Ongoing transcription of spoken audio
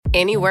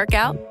Any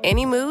workout,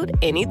 any mood,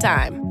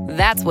 anytime.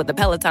 That's what the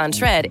Peloton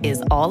Tread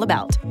is all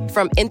about.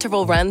 From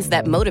interval runs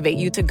that motivate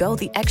you to go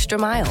the extra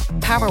mile,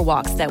 power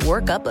walks that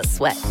work up a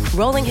sweat,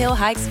 rolling hill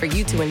hikes for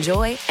you to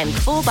enjoy, and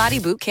full body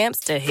boot camps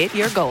to hit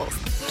your goals.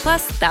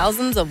 Plus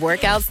thousands of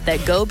workouts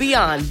that go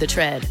beyond the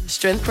tread.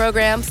 Strength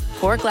programs,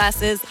 core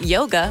classes,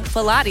 yoga,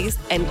 Pilates,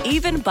 and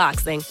even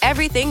boxing.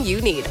 Everything you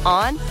need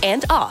on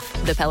and off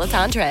the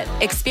Peloton Tread.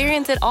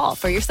 Experience it all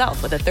for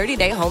yourself with a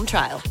 30-day home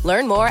trial.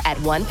 Learn more at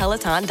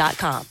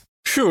onepeloton.com.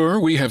 Sure,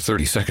 we have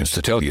 30 seconds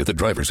to tell you that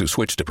drivers who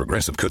switch to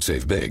Progressive could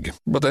save big.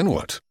 But then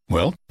what?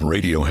 Well,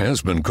 radio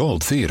has been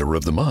called theater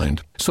of the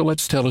mind, so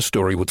let's tell a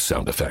story with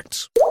sound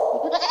effects.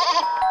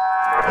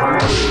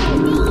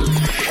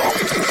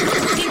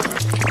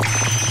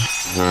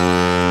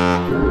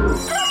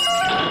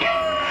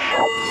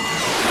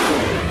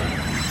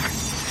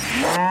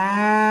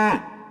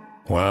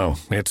 Wow,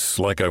 it's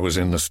like I was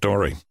in the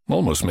story.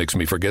 Almost makes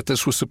me forget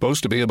this was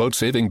supposed to be about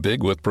saving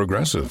big with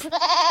Progressive.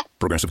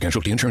 Progressive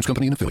Casualty Insurance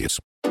Company and Affiliates.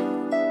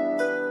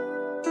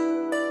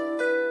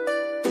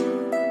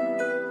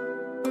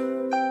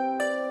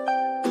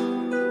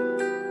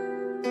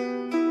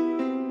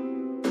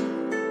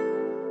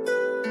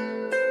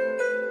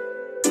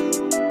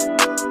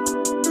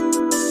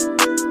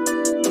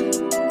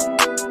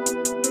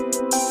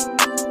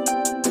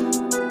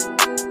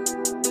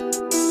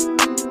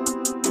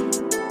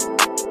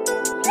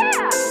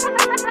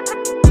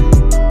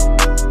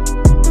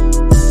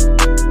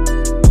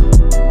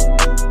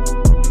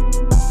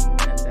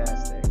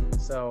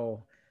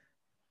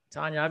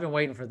 Tanya, I've been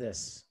waiting for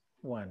this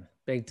one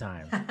big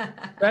time,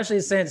 especially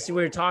since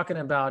we were talking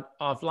about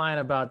offline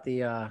about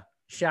the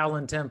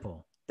Shaolin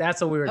Temple. That's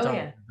what we were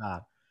talking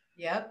about.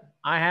 Yep.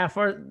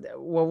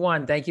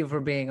 One, thank you for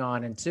being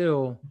on. And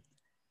two,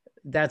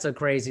 that's a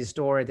crazy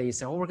story that you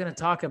said, we're going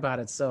to talk about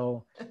it.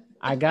 So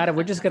I got it.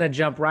 We're just going to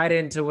jump right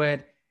into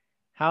it.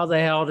 How the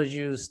hell did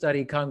you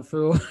study Kung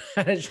Fu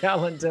at a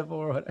Shaolin Temple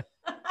or whatever?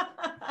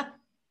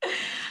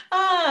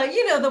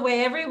 The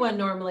way everyone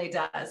normally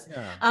does.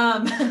 Yeah.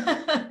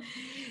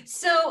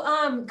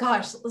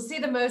 Gosh, let's see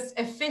the most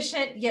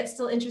efficient yet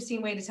still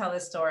interesting way to tell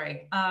this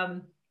story.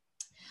 I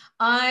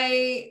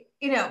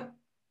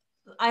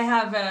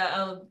have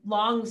a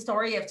long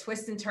story of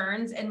twists and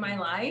turns in my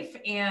life,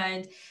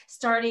 and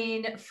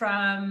starting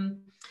from,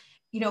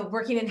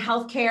 working in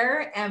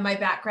healthcare, and my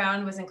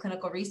background was in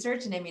clinical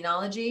research and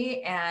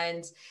immunology,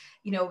 and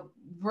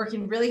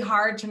working really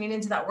hard, turning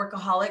into that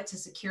workaholic to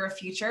secure a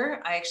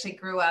future. I actually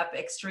grew up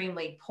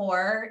extremely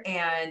poor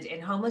and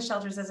in homeless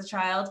shelters as a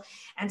child.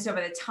 And so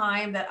by the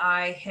time that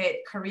I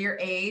hit career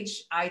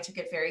age, I took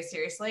it very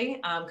seriously,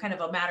 kind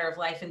of a matter of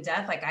life and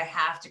death. Like, I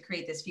have to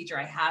create this future.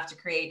 I have to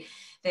create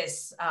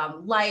this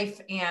life,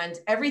 and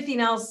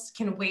everything else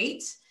can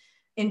wait.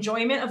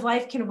 Enjoyment of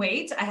life can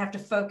wait. I have to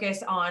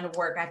focus on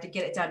work. I have to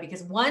get it done,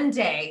 because one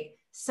day,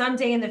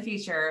 someday in the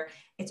future,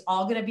 it's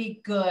all going to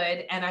be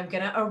good, and I'm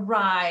going to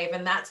arrive,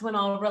 and that's when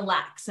I'll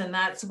relax, and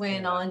that's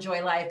when I'll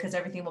enjoy life, because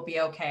everything will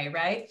be okay.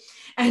 Right.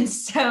 And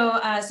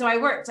so I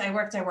worked, and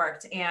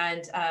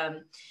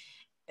I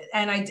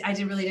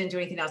really didn't do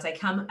anything else.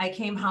 I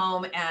came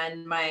home,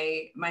 and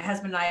my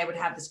husband and I would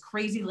have this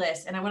crazy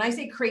list. And when I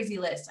say crazy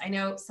list, I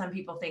know some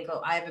people think,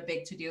 oh, I have a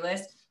big to-do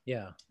list.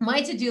 Yeah.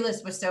 My to-do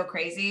list was so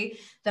crazy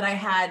that I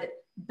had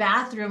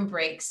bathroom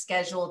breaks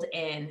scheduled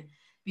in,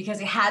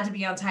 because it had to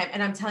be on time.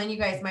 And I'm telling you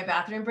guys, my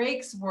bathroom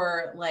breaks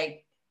were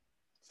like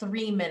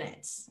 3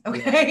 minutes.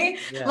 Okay.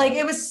 Yeah. Like,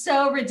 it was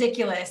so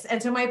ridiculous.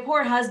 And so my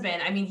poor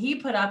husband, he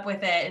put up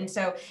with it. And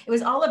so it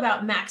was all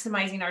about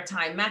maximizing our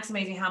time,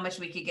 maximizing how much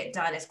we could get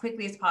done as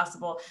quickly as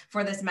possible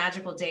for this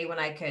magical day when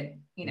I could,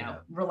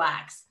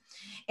 relax.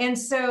 And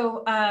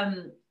so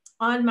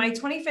on my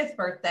 25th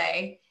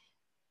birthday,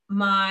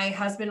 my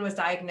husband was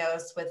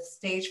diagnosed with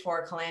stage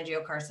 4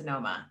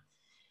 cholangiocarcinoma.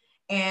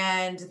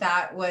 And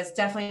that was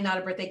definitely not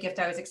a birthday gift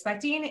I was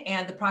expecting.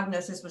 And the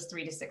prognosis was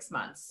 3 to 6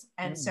 months.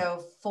 And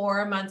so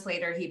 4 months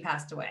later, he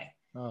passed away.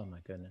 Oh my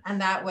goodness. And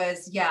that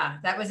was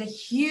a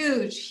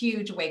huge,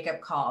 huge wake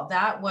up call.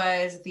 That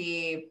was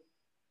the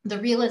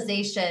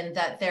realization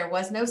that there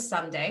was no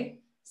someday.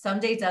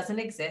 Someday doesn't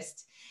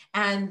exist.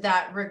 And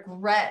that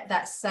regret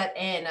that set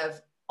in of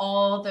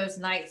all those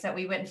nights that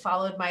we went and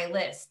followed my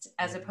list,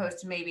 as opposed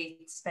to maybe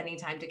spending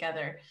time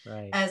together,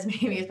 right. As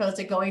opposed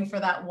to going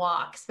for that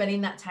walk, spending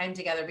that time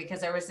together,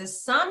 because there was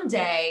this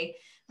someday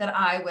that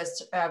I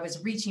was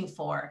reaching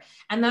for.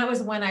 And that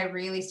was when I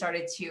really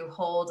started to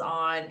hold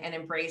on and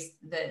embrace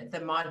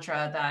the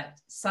mantra that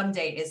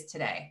someday is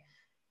today.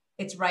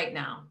 It's right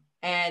now.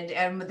 And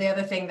the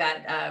other thing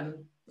that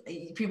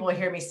people will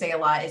hear me say a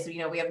lot is,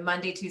 we have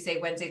Monday, Tuesday,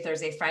 Wednesday,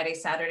 Thursday, Friday,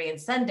 Saturday,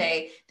 and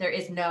Sunday. There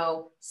is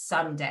no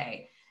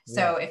someday.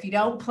 So if you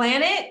don't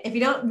plan it, if you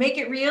don't make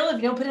it real, if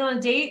you don't put it on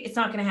a date, it's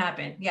not going to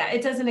happen. Yeah,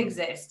 it doesn't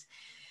exist.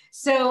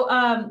 So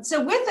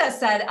with that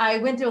said, I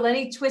went through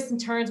many twists and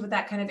turns with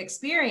that kind of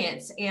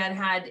experience, and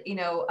had,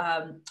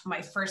 my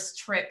first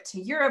trip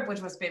to Europe, which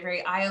was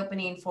very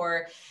eye-opening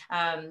for,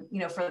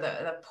 for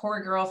the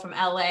poor girl from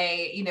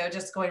LA,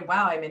 just going,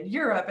 wow, I'm in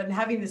Europe, and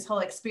having this whole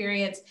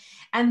experience.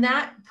 And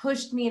that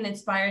pushed me and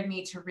inspired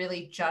me to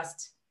really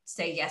just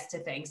say yes to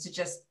things, to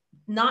just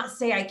not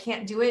say I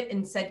can't do it,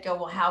 instead go,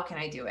 well, how can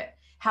I do it?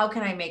 How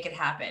can I make it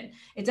happen?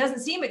 It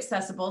doesn't seem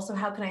accessible, so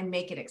how can I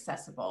make it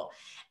accessible?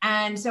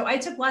 And so I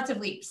took lots of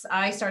leaps.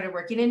 I started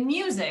working in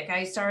music.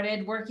 I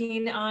started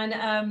working on,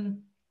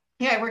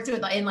 I worked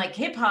in like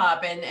hip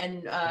hop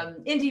and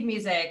indie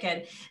music.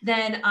 And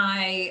then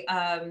I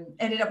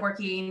ended up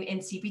working in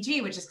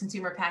CPG, which is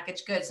consumer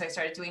packaged goods. So I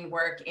started doing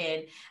work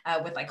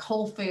with like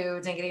Whole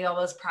Foods and getting all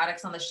those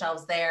products on the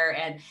shelves there,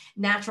 and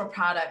natural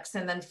products.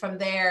 And then from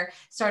there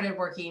started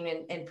working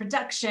in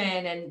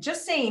production, and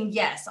just saying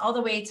yes, all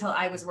the way till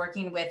I was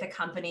working with a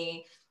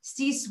company,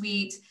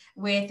 C-suite,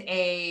 with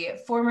a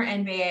former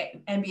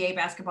NBA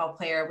basketball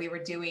player. We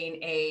were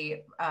doing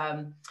a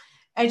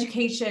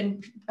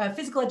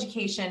physical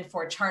education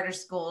for charter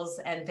schools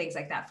and things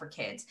like that for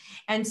kids.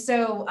 And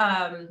so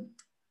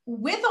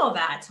with all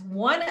that,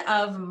 one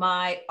of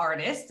my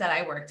artists that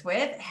I worked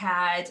with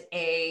had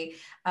a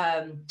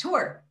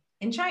tour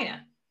in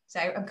China. So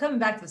I'm coming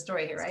back to the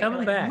story here, right? It's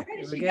coming back. Where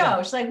did she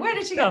go? She's like, where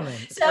did she go?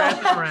 So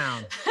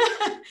around.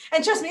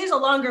 And trust me, there's a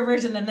longer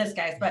version than this,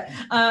 guys, but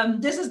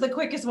this is the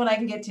quickest one I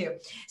can get to.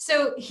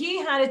 So he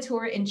had a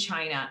tour in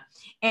China,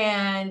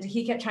 and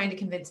he kept trying to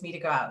convince me to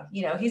go out.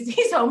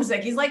 He's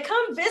homesick. He's like,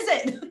 come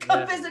visit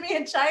me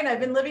in China. I've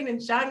been living in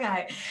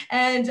Shanghai.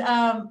 And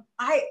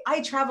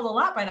I traveled a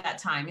lot by that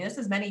time. This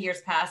is many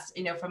years past,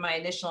 from my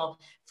initial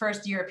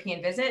first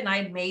European visit, and I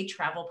had made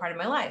travel part of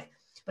my life.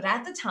 But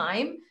at the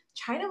time,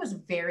 China was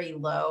very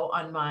low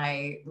on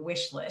my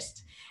wish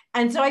list.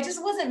 And so I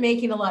just wasn't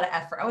making a lot of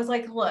effort. I was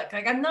like, look,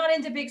 I'm not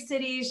into big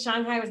cities.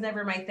 Shanghai was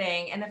never my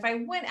thing. And if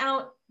I went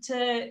out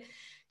to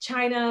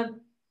China,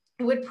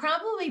 it would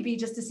probably be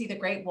just to see the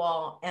Great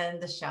Wall and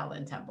the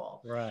Shaolin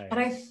Temple. Right. And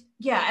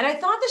I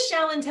thought the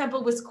Shaolin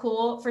Temple was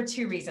cool for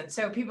two reasons.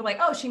 So people are like,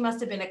 oh, she must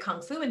have been a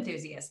Kung Fu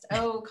enthusiast.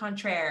 Oh,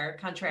 contraire.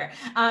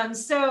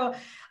 So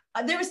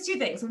there was two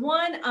things.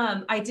 One,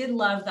 I did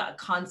love the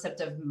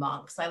concept of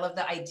monks. I love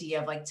the idea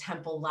of like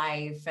temple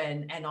life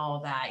and all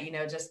that,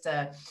 just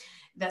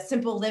that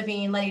simple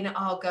living, letting it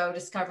all go,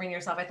 discovering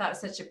yourself. I thought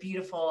it was such a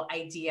beautiful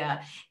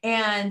idea.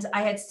 And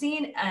I had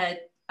seen a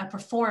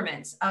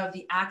performance of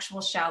the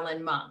actual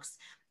Shaolin monks.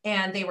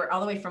 And they were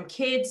all the way from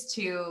kids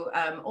to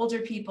older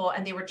people,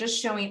 and they were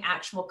just showing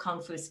actual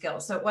Kung Fu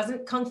skills. So it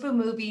wasn't Kung Fu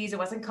movies, it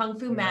wasn't Kung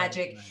Fu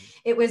magic, right.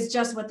 It was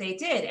just what they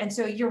did. And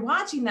so you're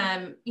watching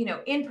them,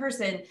 in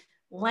person,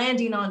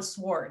 landing on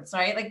swords,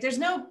 right? Like there's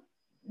no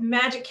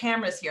magic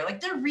cameras here. Like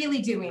they're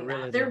really doing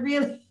that. They're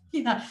really,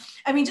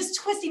 I mean, just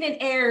twisting in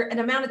air an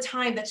amount of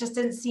time that just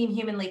didn't seem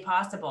humanly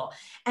possible.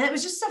 And it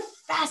was just so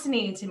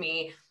fascinating to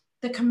me,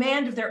 the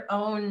command of their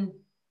own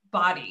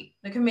body,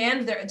 the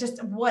command of their,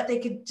 just what they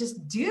could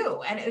just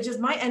do. And it was just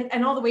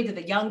and all the way to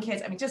the young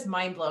kids. I mean, just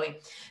mind blowing.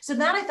 So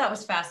that I thought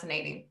was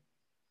fascinating.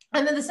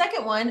 And then the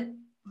second one,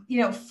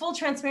 full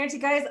transparency,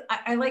 guys,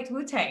 I liked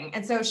Wu-Tang.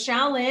 And so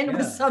Shaolin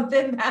was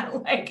something that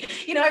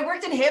I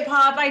worked in hip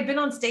hop. I'd been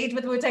on stage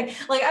with Wu-Tang.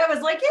 Like, I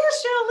was like, yeah,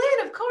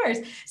 Shaolin, of course.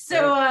 So,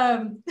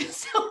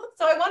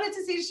 so I wanted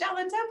to see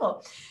Shaolin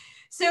Temple.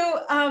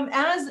 So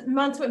as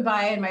months went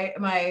by, and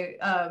my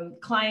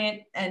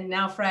client and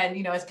now friend,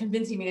 is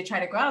convincing me to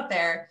try to go out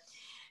there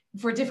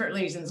for different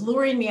reasons,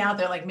 luring me out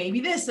there, like maybe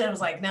this. And I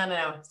was like,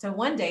 no. So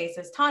one day he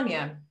says,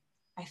 Tanya,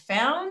 I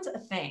found a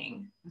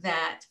thing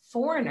that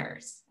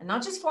foreigners, and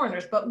not just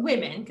foreigners, but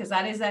women, because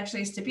that is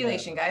actually a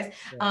stipulation, guys,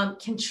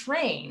 can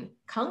train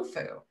Kung Fu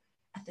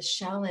at the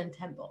Shaolin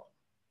Temple.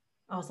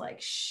 I was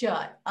like,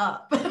 shut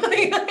up.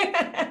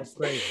 That's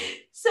crazy.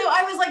 So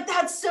I was like,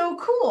 that's so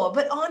cool.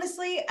 But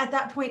honestly, at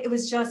that point, it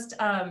was just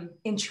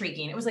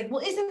intriguing. It was like,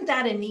 well, isn't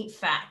that a neat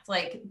fact?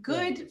 Like,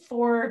 good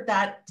for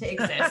that to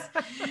exist.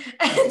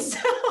 And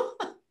so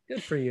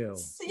good for you.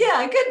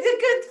 Yeah,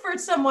 good for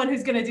someone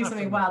who's going to do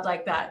something wild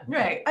like that.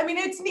 Right. I mean,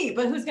 it's neat,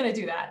 but who's going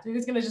to do that?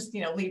 Who's going to just,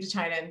 leave to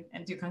China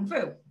and do Kung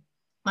Fu?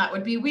 That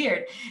would be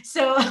weird.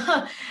 So,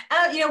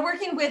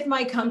 working with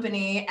my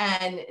company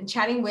and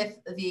chatting with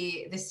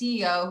the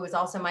CEO, who was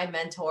also my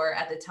mentor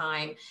at the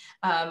time,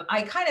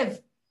 I kind of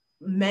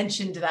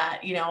mentioned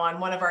that, on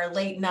one of our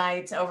late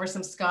nights over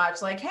some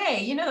scotch, like,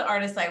 hey, the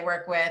artist I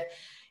work with,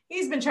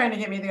 he's been trying to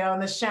get me to go on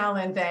the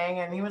Shaolin thing.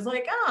 And he was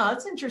like, oh,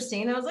 that's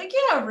interesting. And I was like,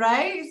 yeah,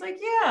 right. He's like,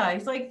 yeah.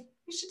 He's like,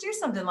 you should do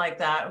something like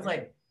that. I was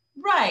like,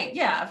 right.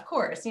 Yeah, of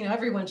course.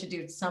 Everyone should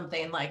do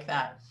something like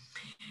that.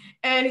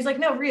 And he's like,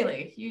 no,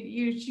 really,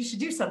 you should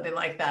do something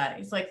like that.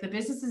 He's like, the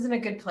business is in a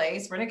good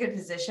place. We're in a good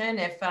position.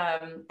 If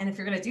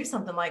you're going to do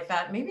something like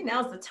that, maybe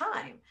now's the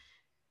time.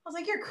 I was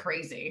like, you're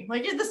crazy.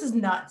 Like, this is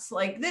nuts.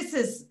 Like,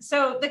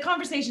 so the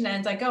conversation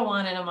ends. I go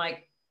on and I'm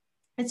like,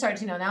 it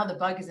starts, now the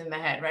bug is in the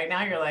head. Right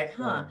now you're like,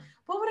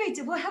 what would I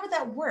do? Well, how would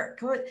that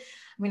work? I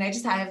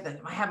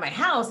have my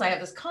house, I have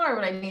this car,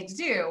 what I need to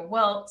do.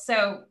 Well,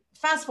 so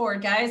fast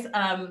forward, guys.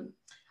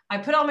 I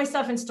put all my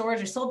stuff in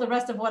storage. I sold the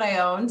rest of what I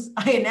owned.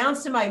 I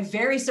announced to my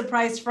very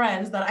surprised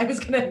friends that I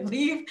was going to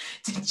leave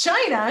to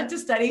China to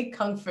study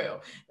Kung Fu.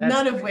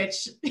 None of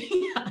which,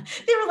 yeah,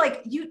 they were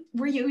like,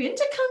 were you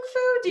into Kung Fu?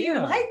 Do you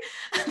like,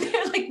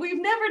 they're like,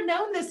 we've never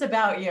known this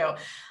about you. I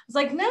was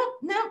like, no,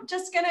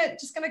 just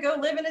gonna go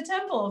live in a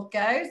temple,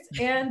 guys.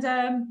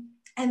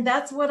 And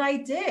that's what I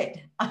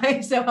did.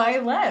 So I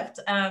left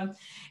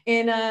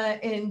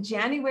in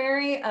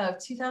January of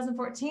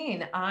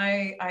 2014.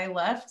 I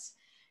left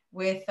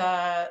with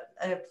a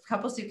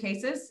couple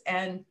suitcases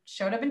and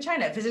showed up in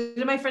China,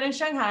 visited my friend in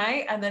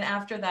Shanghai. And then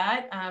after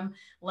that,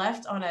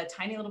 left on a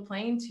tiny little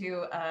plane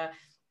to a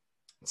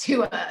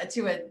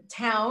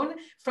town.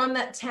 From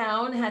that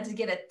town, had to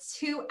get a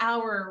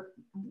 2-hour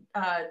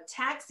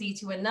taxi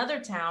to another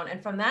town.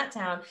 And from that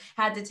town,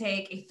 had to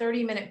take a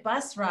 30-minute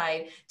bus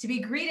ride to be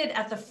greeted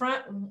at the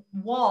front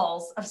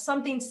walls of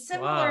something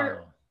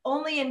similar,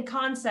 only in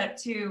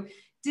concept, to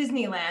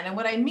Disneyland. And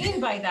what I mean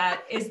by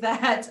that is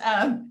that,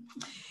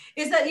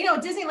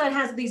 Disneyland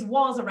has these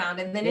walls around,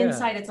 and then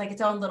inside it's like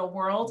its own little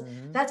world.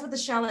 Mm-hmm. That's what the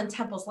Shaolin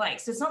Temple's like.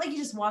 So it's not like you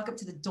just walk up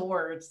to the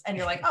doors and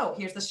you're like, oh,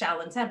 here's the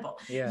Shaolin Temple.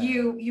 Yeah.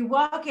 You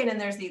walk in and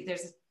there's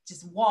this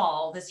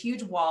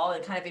huge wall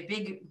and kind of a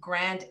big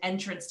grand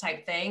entrance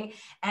type thing.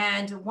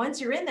 And once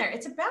you're in there,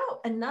 it's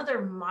about another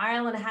 1.5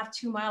 miles,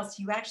 2 miles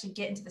till you actually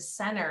get into the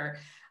center.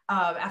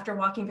 After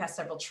walking past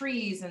several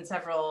trees and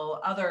several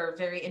other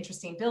very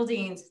interesting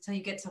buildings, till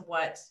you get to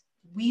what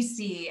we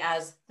see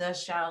as the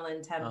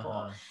Shaolin Temple.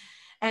 Uh-huh.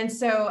 And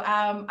so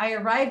I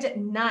arrived at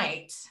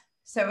night.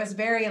 So it was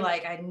very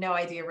like, I had no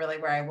idea really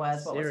where I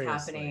was, what was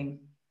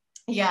happening.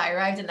 Yeah, I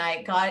arrived at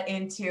night, got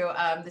into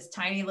this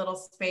tiny little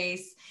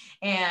space,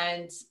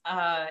 and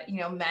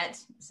met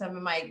some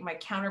of my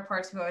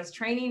counterparts who I was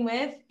training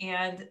with,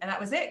 and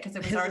that was it, because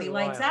it was already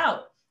lights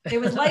out. It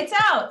was lights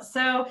out.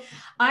 So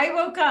I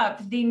woke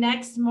up the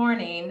next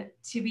morning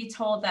to be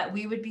told that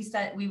we would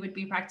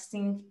be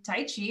practicing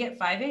Tai Chi at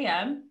 5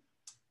 a.m.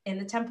 in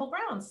the temple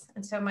grounds.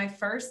 And so my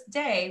first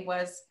day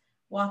was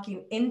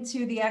walking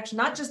into the actual,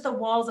 not just the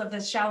walls of the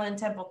Shaolin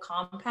Temple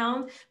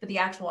compound, but the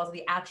actual walls of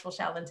the actual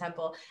Shaolin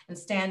Temple, and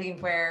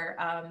standing where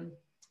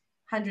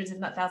hundreds, if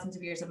not thousands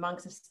of years of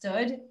monks have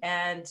stood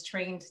and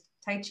trained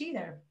Tai Chi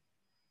there.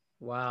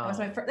 Wow.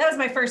 That was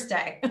my first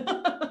day.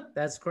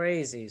 That's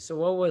crazy. So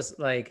what was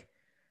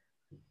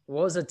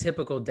a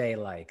typical day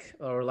like?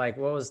 Or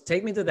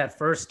take me to that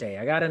first day.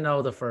 I got to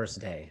know the first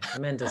day.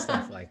 I'm into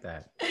stuff like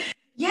that.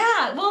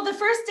 Yeah. Well, the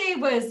first day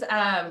was,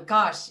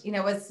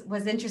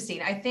 was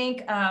interesting. I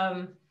think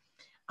I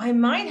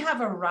might have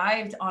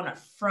arrived on a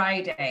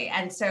Friday.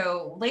 And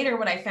so later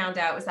what I found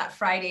out was that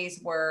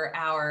Fridays were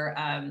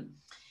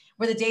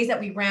were the days that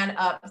we ran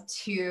up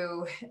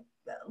to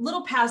a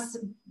little past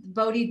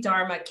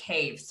Bodhidharma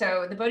Cave.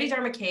 So the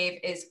Bodhidharma Cave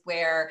is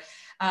where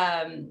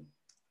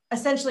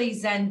essentially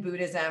Zen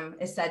Buddhism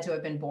is said to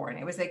have been born.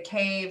 It was a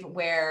cave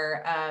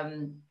where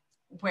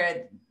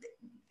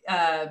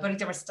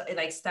Bodhidharma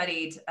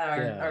studied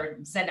or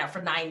Zen out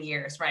for 9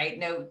 years, right?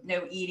 No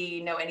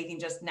eating, no anything,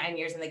 just 9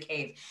 years in the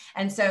cave.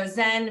 And so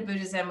Zen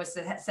Buddhism was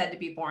said to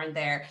be born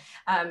there.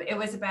 It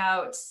was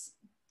about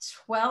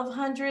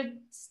 1,200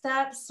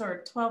 steps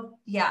or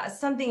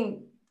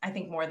something, I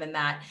think more than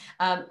that,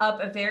 up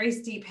a very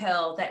steep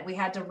hill that we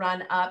had to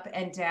run up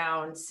and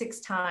down 6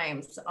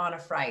 times on a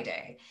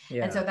Friday.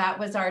 Yeah. And so that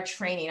was our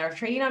training. Our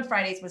training on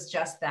Fridays was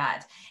just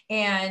that.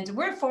 And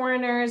we're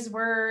foreigners.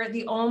 We're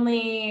the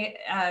only,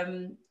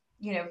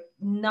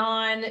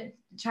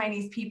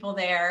 non-Chinese people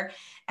there.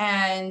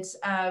 And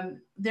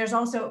there's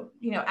also,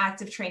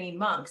 active training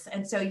monks.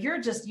 And so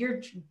you're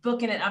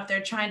booking it up there,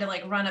 trying to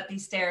run up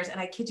these stairs. And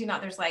I kid you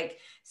not, there's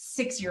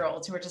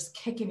 6-year-olds who are just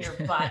kicking your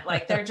butt.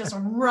 They're just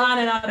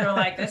running up. They're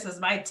like, this is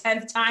my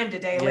 10th time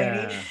today,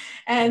 lady.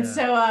 And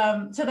so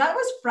that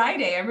was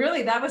Friday.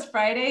 That was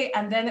Friday.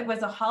 And then it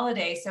was a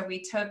holiday. So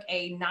we took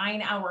a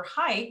 9-hour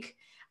hike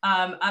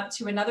up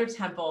to another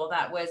temple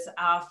that was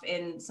off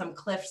in some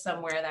cliff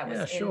somewhere that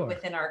was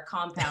within our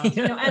compound,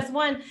 as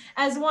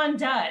one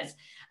does.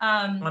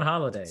 On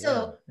holiday.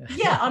 So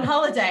on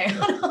holiday,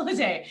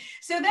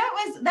 So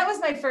that was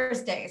my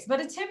first days. But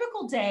a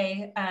typical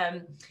day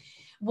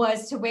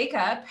was to wake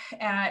up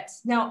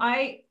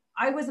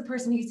I was a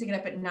person who used to get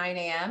up at 9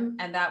 a.m.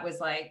 And that was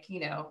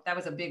that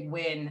was a big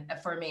win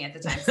for me at the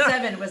time.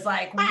 7 was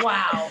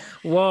wow.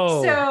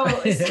 Whoa.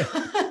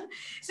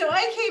 So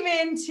I came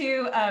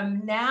into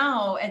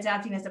now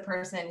adapting as a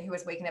person who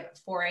was waking up at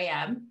 4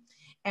 a.m.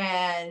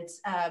 and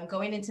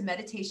going into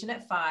meditation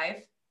at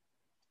 5.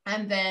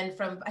 And then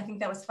from, I think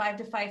that was 5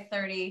 to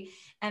 5:30.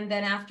 And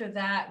then after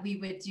that, we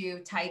would do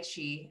Tai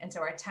Chi. And so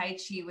our Tai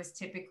Chi was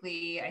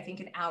typically, I think,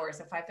 an hour.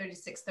 So 5:30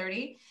 to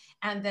 6:30.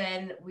 And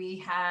then we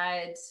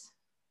had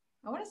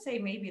I want to say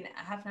maybe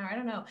a half an hour. I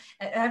don't know.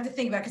 I have to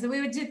think about it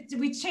because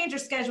we change our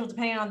schedule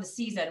depending on the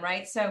season,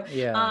 right? So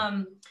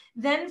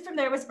then from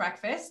there was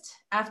breakfast.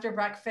 After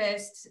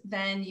breakfast,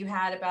 then you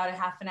had about a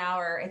half an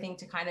hour, I think,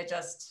 to kind of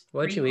just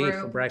What'd you eat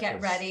for breakfast?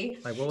 Get ready.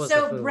 Like what was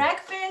the food?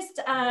 Breakfast,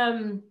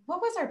 what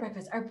was our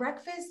breakfast? Our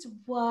breakfast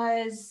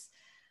was,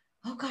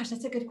 oh gosh,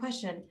 that's a good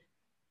question.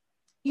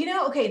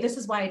 Okay, this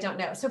is why I don't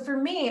know. So for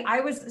me,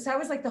 I was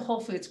like the Whole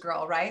Foods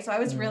girl, right? So I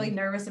was really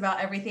nervous about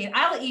everything.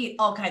 I'll eat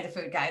all kinds of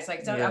food, guys.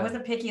 Like, so I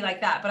wasn't picky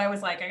like that, but I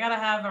was like, I gotta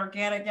have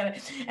organic.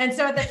 And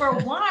so for a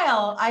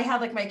while, I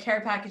had like my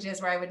care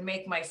packages where I would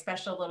make my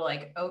special little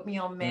like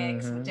oatmeal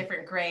mix with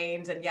different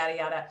grains and yada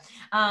yada.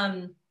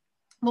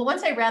 But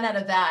once I ran out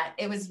of that,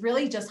 it was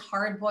really just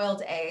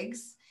hard-boiled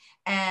eggs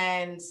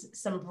and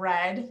some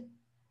bread,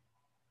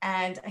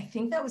 and I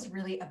think that was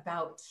really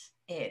about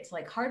it.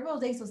 Like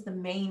hard-boiled eggs was the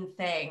main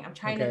thing. I'm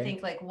trying to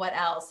think like what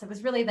else. It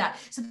was really that.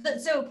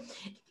 So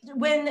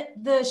when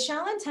the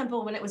Shaolin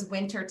temple, when it was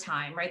winter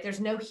time, right, there's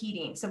no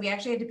heating. So we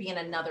actually had to be in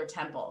another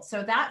temple.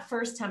 So that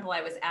first temple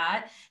I was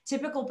at,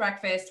 typical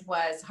breakfast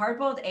was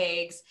hard-boiled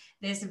eggs,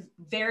 this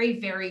very,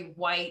 very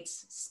white,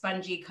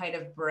 spongy kind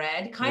of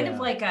bread, kind of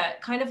like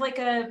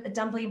a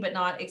dumpling, but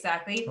not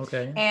exactly.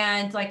 Okay.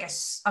 And like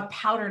a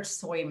powdered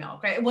soy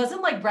milk, right? It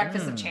wasn't like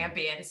breakfast of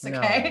champions.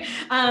 Okay.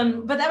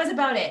 No. But that was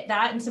about it.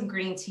 That and some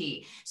green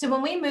tea. So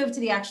when we moved to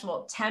the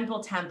actual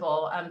temple,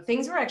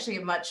 things were actually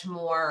much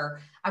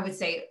more, I would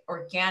say,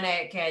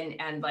 organic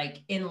and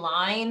like in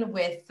line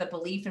with the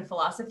belief and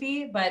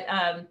philosophy. But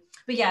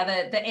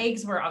yeah, the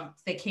eggs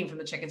they came from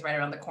the chickens right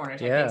around the corner type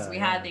thing. So we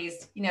had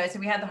these, so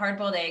we had the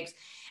hard-boiled eggs,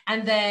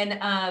 and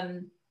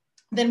then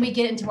we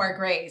get into our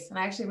grays. And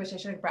I actually wish I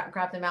should have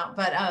grabbed them out,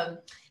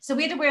 but so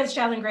we had to wear the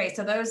Shaolin grays.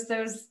 So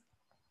those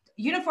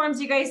uniforms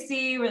you guys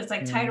see where it's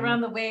like tied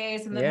around the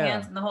waist and the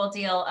hands and the whole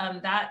deal,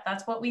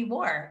 that's what we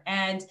wore.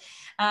 And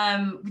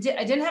I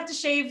didn't have to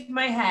shave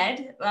my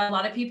head. A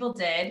lot of people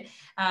did,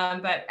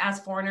 but as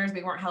foreigners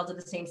we weren't held to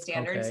the same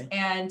standards.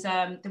 And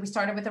then we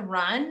started with a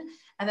run,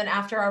 and then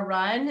after our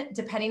run,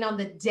 depending on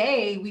the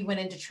day, we went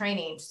into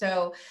training.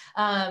 So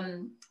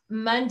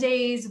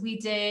Mondays we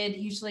did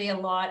usually a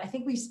lot. I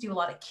think we used to do a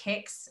lot of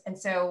kicks. And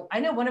so I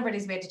know one of our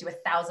days we had to do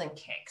 1,000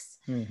 kicks.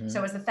 So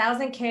it was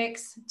 1,000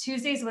 kicks.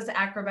 Tuesdays was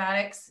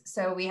acrobatics.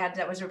 So we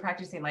were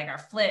practicing like our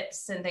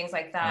flips and things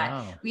like that.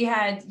 Wow. We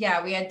had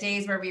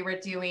days where we were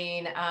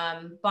doing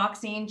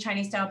boxing,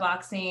 Chinese style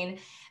boxing.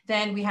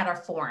 Then we had our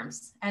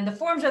forms, and the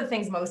forms are the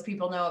things most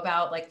people know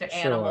about, like the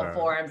animal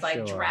forms,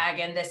 like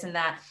dragon, this and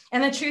that.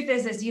 And the truth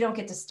is you don't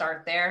get to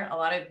start there. A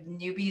lot of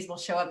newbies will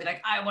show up and be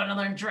like, I want to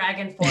learn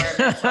dragon form.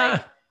 It's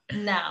like,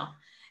 no,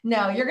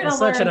 you're going to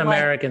learn. It's such an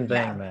American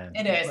thing, man.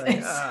 It is.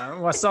 Like,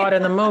 I saw it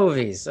in the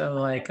movies. I'm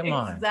like, come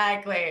on.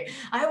 Exactly.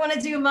 I want to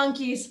do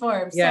monkeys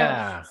form.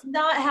 So it's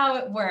not how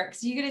it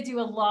works. You got to do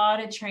a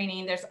lot of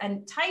training.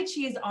 And Tai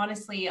Chi is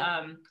honestly,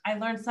 I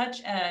learned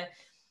such a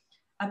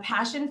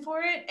passion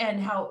for it, and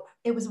how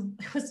it was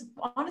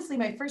honestly,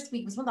 my first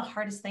week was one of the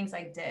hardest things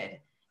I did.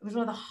 It was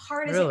one of the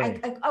hardest.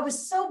 Really? I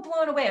was so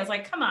blown away. I was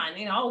like, come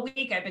on, all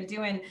week I've been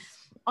doing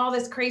all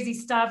this crazy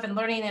stuff and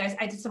learning. And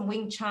I did some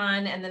Wing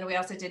Chun, and then we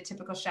also did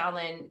typical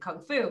Shaolin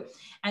Kung Fu.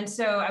 And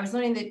so I was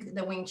learning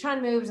the Wing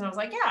Chun moves, and I was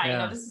like,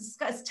 this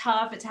is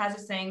tough. It has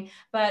its thing.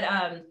 But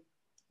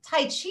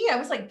Tai Chi, I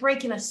was like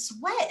breaking a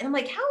sweat, and I'm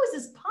like, how is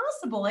this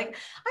possible? Like,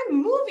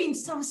 I'm moving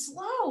so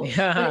slow.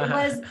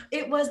 But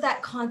it was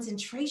that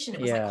concentration.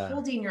 It was like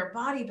holding your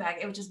body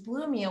back. It just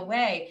blew me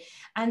away.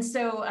 And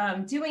so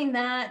doing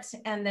that,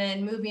 and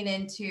then moving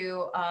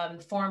into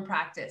form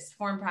practice.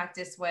 Form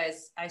practice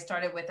I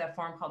started with a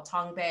form called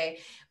Tongbei,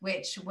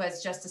 which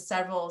was just a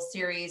several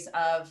series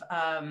of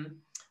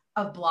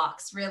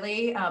blocks,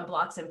 really,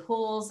 blocks and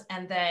pulls.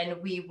 And then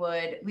we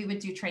would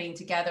do training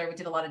together. We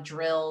did a lot of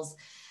drills.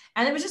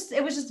 And it was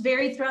just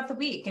varied throughout the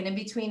week. And in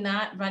between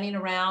that, running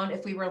around,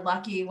 if we were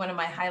lucky, one of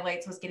my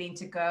highlights was getting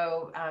to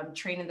go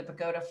train in the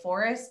Pagoda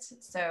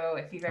Forest. So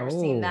if you've ever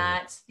seen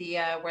that,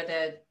 where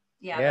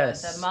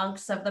the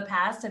monks of the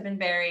past have been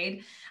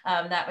buried,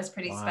 that was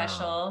pretty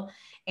special.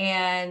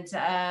 And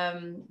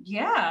that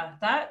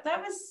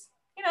was,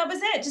 it was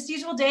it, just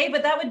usual day.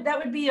 But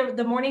that would be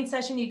the morning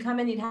session. You'd come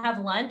in, you'd have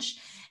lunch,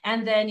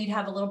 and then you'd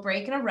have a little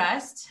break and a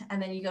rest,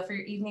 and then you go for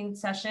your evening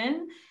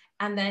session.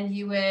 And then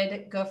you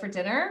would go for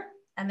dinner,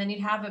 and then you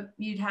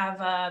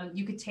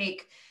could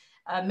take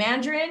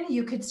Mandarin,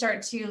 you could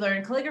start to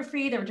learn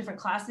calligraphy. There were different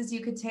classes you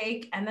could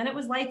take, and then it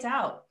was lights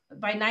out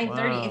by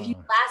 9:30 if you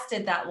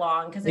lasted that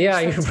long, because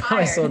you're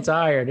probably so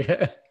tired.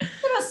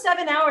 About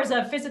 7 hours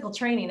of physical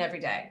training every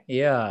day.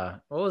 Yeah.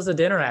 What was the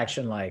dinner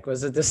action like?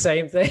 Was it the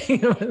same thing?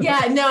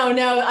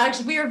 No.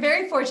 Actually, we were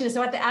very fortunate.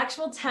 So at the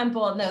actual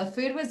temple, the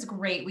food was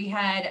great. We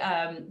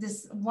had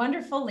this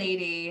wonderful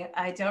lady.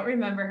 I don't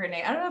remember her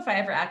name. I don't know if I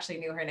ever actually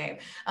knew her name,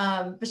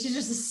 but she's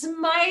just a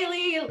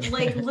smiley,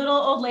 like little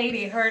old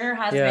lady. Her and her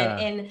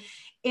husband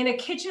in a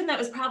kitchen that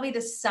was probably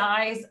the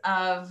size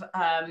of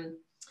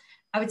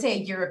I would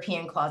say a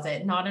European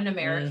closet, not an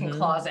American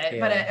closet,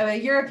 but a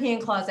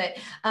European closet.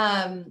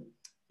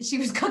 she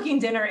was cooking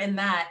dinner in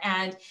that,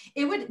 and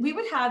we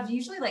would have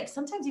usually like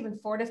sometimes even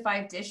 4 to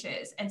 5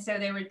 dishes. And so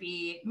there would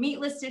be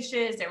meatless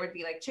dishes, there would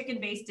be like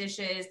chicken-based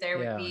dishes, there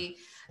would be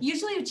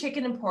usually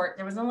chicken and pork.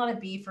 There wasn't a lot of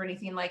beef or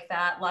anything like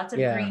that. Lots of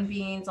green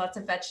beans, lots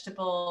of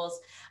vegetables.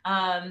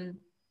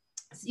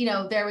 You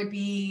know, there would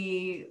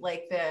be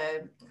like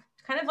the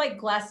kind of like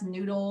glass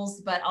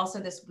noodles, but also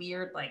this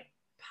weird like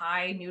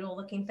pie noodle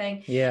looking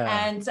thing.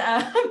 And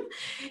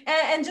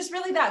just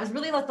really that was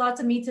really lots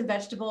of meats and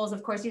vegetables.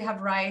 Of course, you'd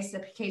have rice.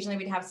 Occasionally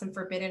we'd have some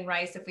forbidden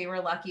rice if we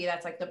were lucky.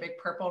 That's like the big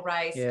purple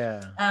rice.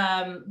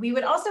 We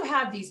would also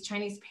have these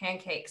Chinese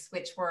pancakes,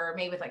 which were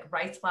made with like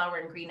rice flour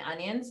and green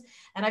onions.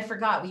 And I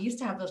forgot, we used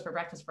to have those for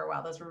breakfast for a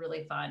while. Those were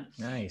really fun.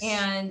 Nice.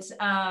 And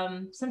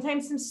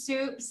sometimes some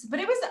soups, but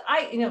it was,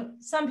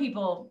 some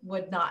people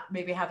would not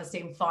maybe have the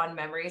same fond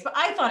memories, but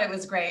I thought it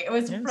was great. It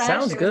was fresh.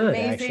 Sounds it was good,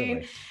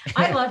 amazing.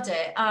 actually. I loved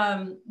it.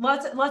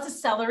 Lots of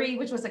celery,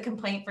 which was a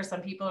complaint for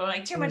some people. They're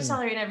like, too much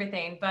celery and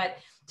everything. But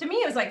to me,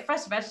 it was like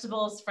fresh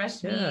vegetables,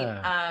 fresh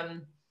meat.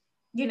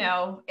 You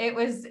know, it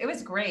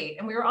was great.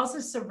 And we were also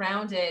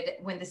surrounded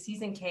when the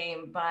season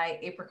came by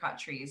apricot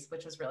trees,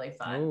 which was really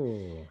fun.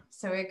 Ooh.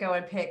 So we'd go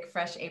and pick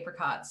fresh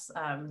apricots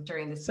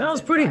during the season.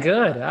 Sounds pretty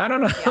good. I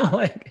don't know.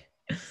 Like,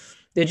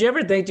 did you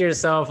ever think to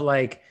yourself,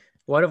 like,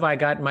 what have I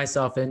gotten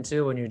myself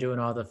into when you're doing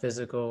all the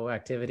physical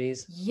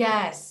activities?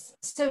 Yes.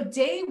 So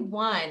day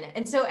one,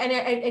 and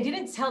I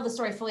didn't tell the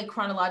story fully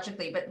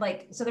chronologically, but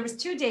like, so there was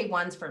 2 day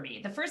ones for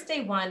me. The first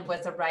day one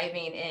was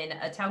arriving in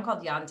a town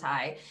called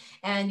Yantai,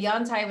 and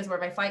Yantai was where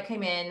my flight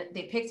came in.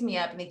 They picked me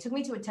up and they took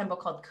me to a temple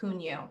called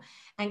Kunyu.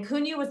 And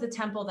Kunyu was the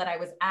temple that I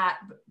was at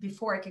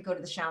before I could go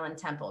to the Shaolin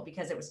temple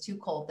because it was too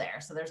cold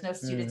there. So there's no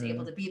students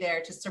able to be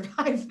there to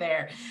survive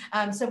there.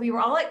 So we were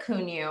all at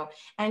Kunyu,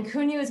 and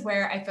Kunyu is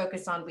where I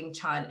focused on Wing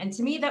Chun. And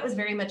to me, that was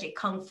very much a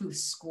Kung Fu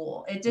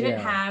school. It didn't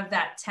have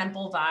that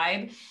temple vibe.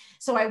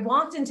 So I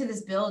walked into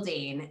this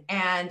building,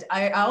 and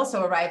I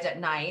also arrived at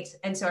night.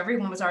 And so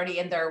everyone was already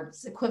in their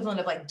equivalent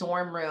of like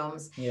dorm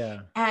rooms.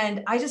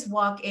 And I just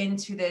walk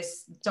into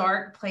this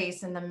dark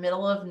place in the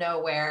middle of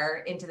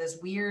nowhere, into this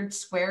weird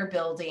square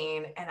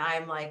building. And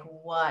I'm like,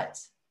 what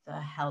the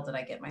hell did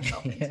I get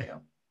myself into?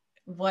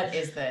 What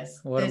is this?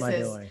 What am I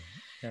doing?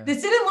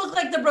 This didn't look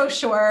like the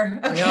brochure.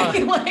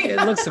 Okay, no,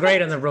 it looks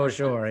great on the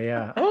brochure.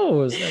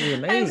 Oh, it's gonna be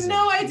amazing. I have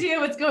no idea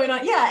what's going on.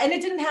 And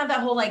it didn't have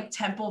that whole like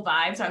temple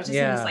vibe. So I was just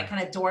in this like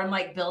kind of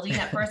dorm-like building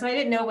at first. I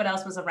didn't know what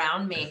else was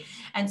around me,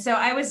 and so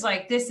I was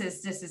like, "This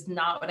is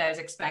not what I was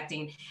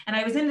expecting." And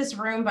I was in this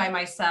room by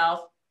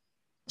myself,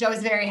 which I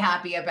was very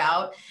happy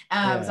about. So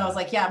I was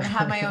like, I'm gonna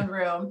have my own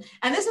room.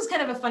 And this was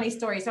kind of a funny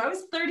story. So I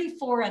was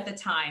 34 at the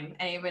time.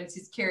 Anyone's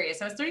who's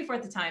curious. I was 34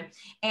 at the time.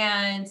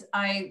 And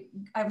I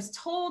was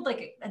told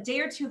like a day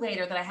or two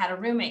later that I had a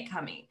roommate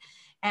coming.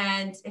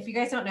 And if you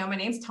guys don't know, my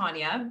name's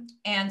Tanya.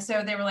 And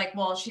so they were like,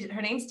 well,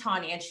 her name's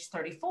Tanya and she's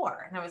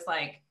 34. And I was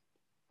like,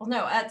 well,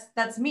 no,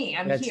 that's me.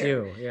 That's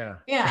here. You.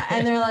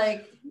 And they're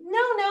like,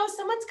 no,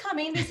 someone's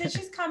coming. They said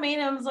she's coming.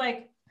 And I was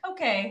like,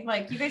 okay,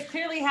 like you guys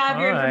clearly have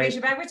your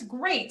information back. It's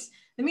great.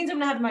 That means I'm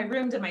gonna have my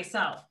room to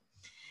myself.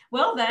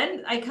 Well,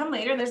 then I come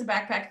later and there's a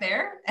backpack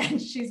there, and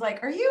she's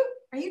like, "Are you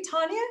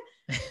Tanya?"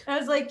 And I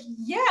was like,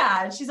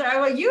 "Yeah." And she's like,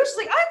 "Well, you?" She's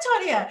like,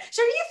 "I'm Tanya."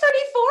 So are you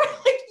 34?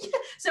 Like, yeah.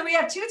 So we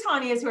have 2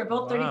 Tanyas who are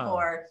both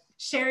 34.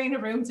 Sharing a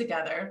room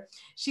together.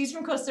 She's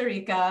from Costa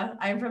Rica.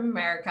 I'm from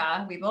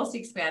America. We both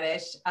speak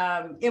Spanish.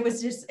 It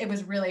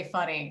was really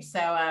funny.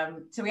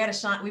 So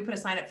we put a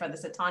sign up for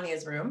this at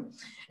Tanya's room.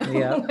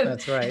 Yeah,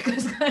 that's right.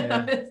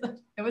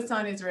 It was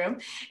Tanya's room.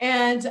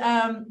 And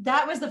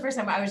that was the first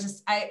time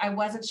I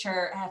wasn't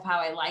sure of how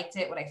I liked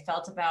it, what I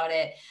felt about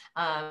it.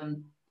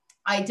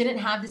 I didn't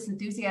have this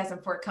enthusiasm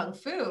for Kung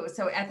Fu.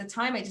 So at the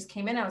time I just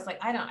came in, I was like,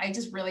 I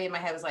just really in my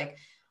head was like,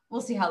 we'll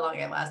see how long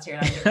I last here.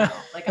 And I didn't know.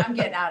 Like, I'm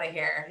getting out of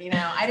here.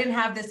 I didn't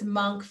have this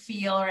monk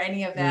feel or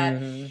any of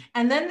that.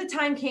 And then the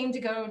time came to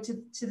go to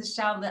the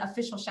Shaolin, the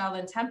official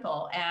Shaolin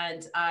temple.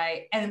 And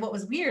what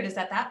was weird is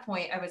at that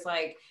point, I was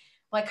like,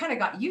 well, I kind of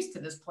got used to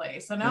this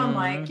place. So now I'm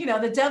like,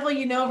 the devil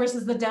you know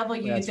versus the devil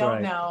you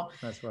don't know.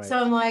 That's right. So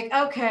I'm like,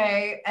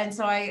 okay. And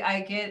so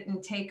I get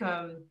and take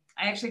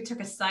I actually took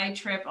a side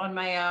trip on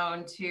my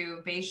own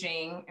to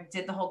Beijing and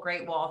did the whole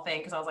Great Wall thing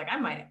because I was like, I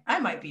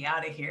might be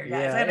out of here,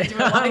 guys.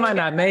 I might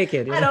not make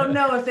it. I don't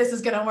know if this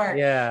is gonna work.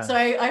 So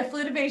I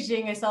flew to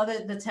Beijing. I saw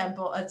the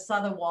temple. I saw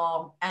the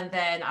wall, and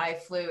then I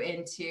flew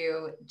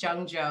into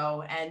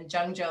Zhengzhou. And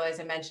Zhengzhou, as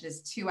I mentioned,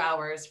 is 2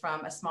 hours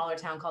from a smaller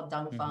town called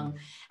Dongfeng.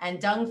 And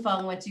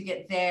Dongfeng, once you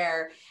get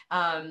there,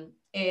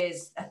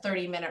 is a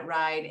 30-minute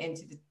ride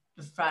into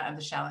the front of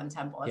the Shaolin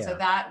temple. And so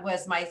that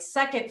was my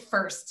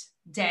first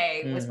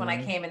day was when I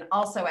came in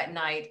also at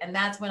night. And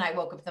that's when I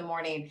woke up in the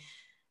morning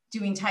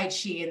doing Tai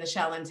Chi in the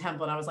Shaolin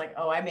temple. And I was like,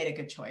 oh, I made a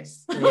good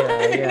choice. And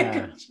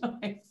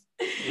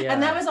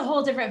that was a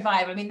whole different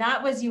vibe. I mean,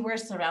 you were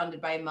surrounded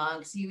by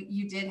monks.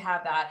 You did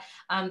have that.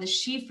 The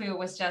Shifu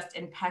was just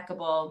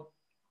impeccable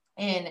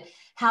in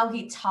how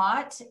he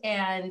taught.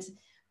 And,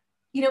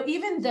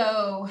 even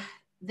though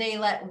they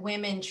let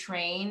women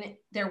train,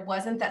 there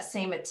wasn't that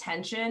same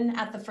attention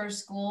at the first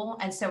school.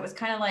 And so it was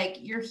kind of like,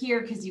 you're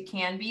here because you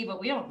can be, but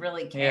we don't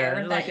really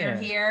care that you're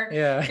here.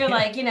 Yeah. You're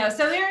like,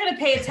 so they were going to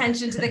pay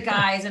attention to the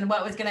guys and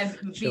what was going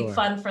to be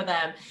fun for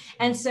them.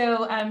 And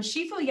so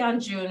Shifu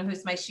Yanjun,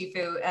 who's my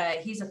Shifu,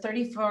 he's a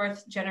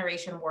 34th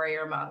generation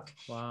warrior monk.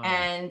 Wow.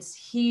 And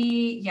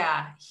he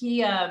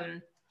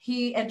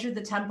entered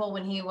the temple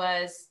when he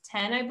was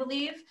 10, I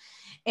believe.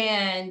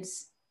 And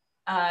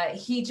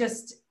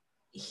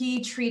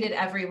he treated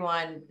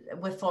everyone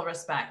with full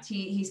respect.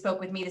 He spoke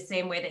with me the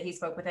same way that he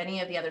spoke with any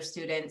of the other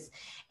students,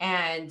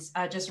 and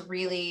just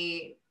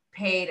really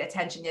paid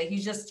attention.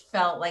 You just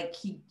felt like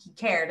he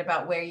cared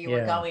about where you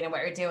were going and what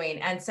you're doing.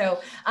 And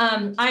so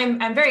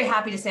I'm very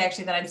happy to say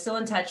actually that I'm still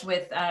in touch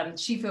with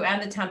Shifu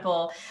and the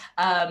temple.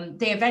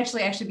 They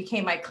eventually actually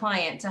became my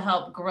client to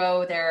help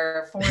grow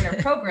their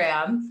foreigner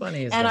program.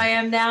 Funny as and that. I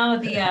am now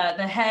the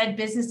head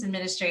business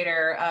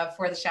administrator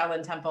for the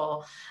Shaolin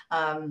Temple,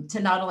 to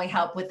not only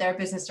help with their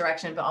business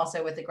direction, but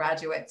also with the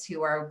graduates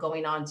who are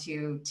going on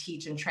to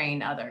teach and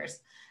train others.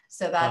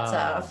 So that's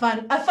a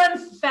fun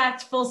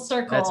fact, full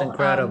circle. That's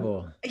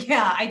incredible.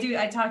 Yeah, I do.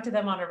 I talk to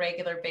them on a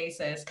regular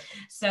basis.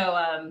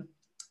 So,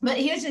 but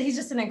he's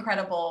just an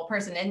incredible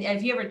person. And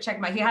if you ever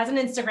check he has an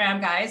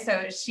Instagram, guys. So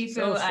Shifu,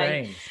 So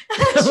strange.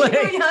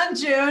 Shifu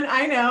Yanjun,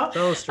 I know.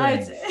 So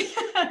strange.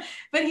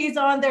 But he's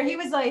on there. He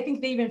was, I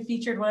think they even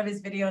featured one of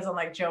his videos on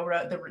like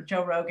the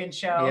Joe Rogan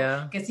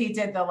show. Because he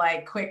did the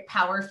like quick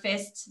power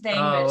fist thing,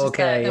 which is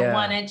the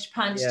 1-inch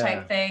punch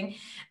type thing.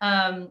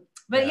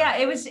 But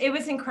it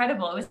was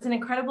incredible. It was an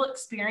incredible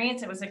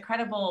experience. It was an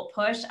incredible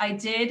push. I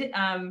did,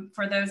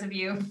 for those of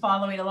you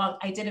following along,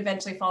 I did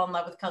eventually fall in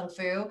love with Kung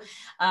Fu.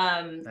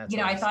 Awesome.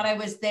 I thought I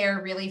was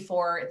there really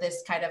for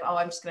this kind of,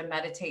 I'm just going to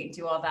meditate and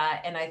do all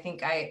that. And I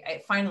think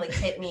it finally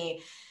hit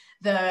me,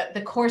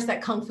 the course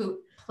that Kung Fu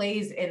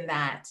plays in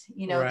that,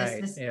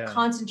 this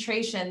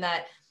concentration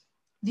that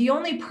the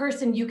only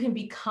person you can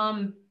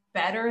become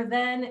better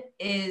than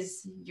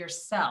is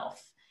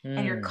yourself.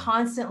 And you're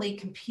constantly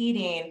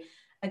competing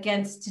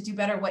against to do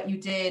better what you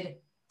did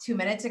 2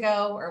 minutes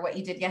ago or what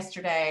you did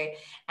yesterday.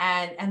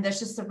 And there's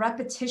just the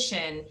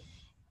repetition.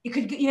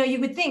 You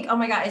would think, oh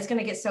my God, it's going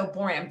to get so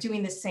boring. I'm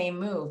doing the same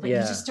move, but you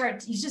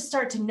just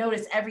start to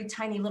notice every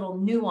tiny little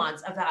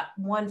nuance of that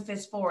one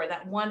fist forward,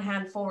 that one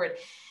hand forward,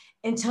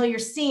 until you're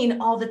seeing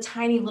all the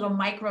tiny little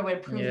micro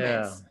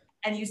improvements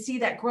and you see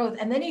that growth.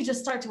 And then you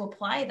just start to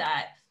apply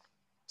that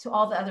to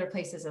all the other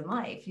places in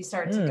life. You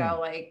start to go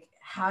like,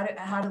 how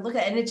to look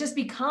at it. And it just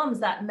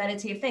becomes that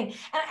meditative thing.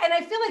 And I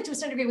feel like to a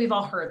certain degree, we've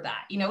all heard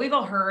that, we've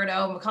all heard,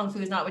 Kung Fu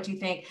is not what you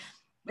think.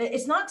 But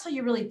it's not till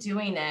you're really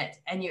doing it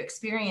and you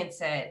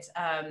experience it,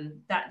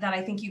 that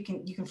I think you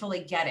can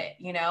fully get it,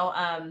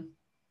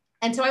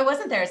 And so I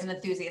wasn't there as an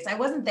enthusiast. I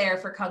wasn't there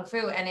for Kung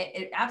Fu, and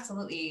it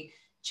absolutely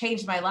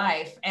changed my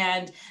life.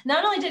 And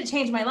not only did it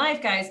change my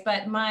life, guys,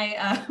 but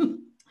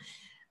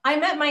I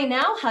met my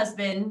now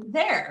husband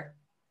there.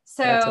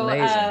 So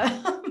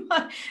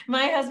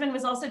my husband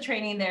was also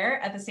training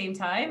there at the same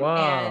time.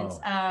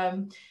 Wow.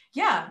 And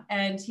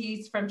and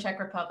he's from Czech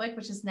Republic,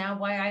 which is now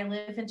why I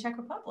live in Czech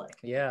Republic.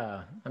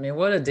 Yeah. I mean,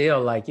 what a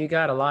deal. Like, you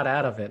got a lot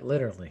out of it,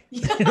 literally.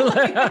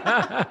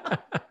 I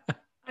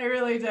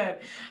really did.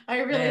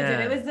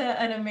 It was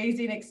an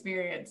amazing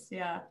experience.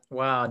 Yeah.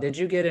 Wow. Did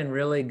you get in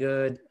really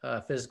good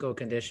physical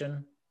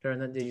condition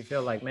did you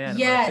feel like, man,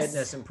 yes, my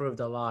fitness improved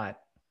a lot?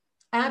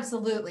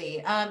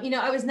 Absolutely.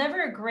 I was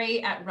never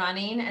great at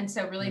running. And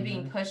so really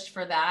being pushed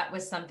for that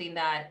was something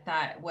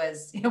that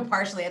was,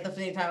 partially at the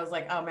same time, I was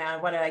like, oh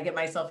man, what did I get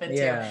myself into?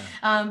 Yeah.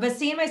 But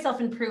seeing myself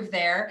improve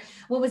there,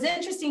 what was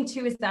interesting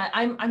too, is that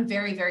I'm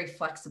very, very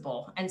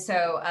flexible. And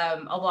so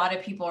a lot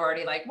of people are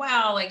already like,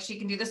 wow, like she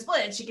can do the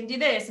split, she can do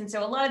this. And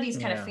so a lot of these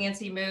kind of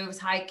fancy moves,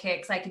 high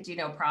kicks, I could do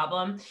no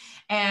problem.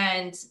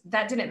 And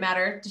that didn't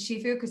matter to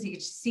Shifu because he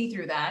could see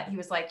through that. He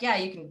was like, yeah,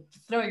 you can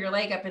throw your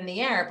leg up in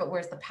the air, but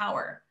where's the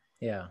power?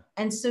 Yeah.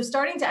 And so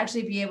starting to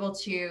actually be able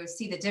to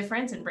see the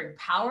difference and bring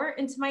power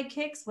into my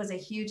kicks was a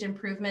huge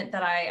improvement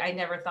that I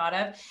never thought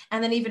of.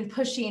 And then even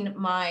pushing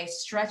my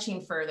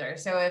stretching further.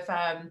 So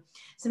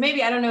so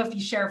maybe, I don't know if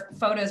you share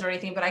photos or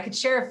anything, but I could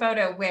share a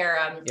photo where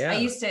I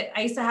used to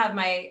have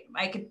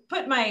I could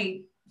put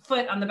my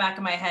foot on the back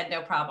of my head,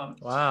 no problem.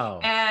 Wow.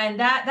 And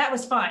that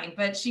was fine.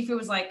 But Shifu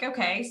was like,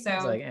 okay, so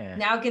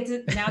now get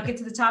to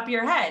the top of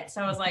your head.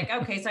 So I was like,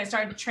 okay. So I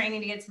started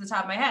training to get to the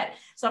top of my head.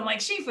 So I'm like,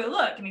 Shifu,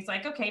 look. And he's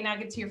like, okay, now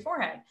get to your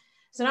forehead.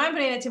 So now I'm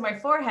putting it to my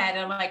forehead.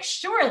 And I'm like,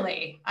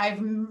 surely I've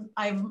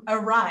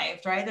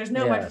arrived, right? There's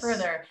no much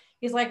further.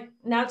 He's like,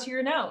 now to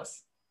your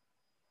nose.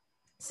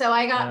 So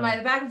I got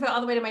my back foot all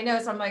the way to my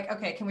nose. So I'm like,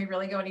 okay, can we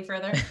really go any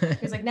further?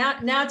 He's like,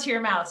 now to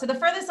your mouth. So the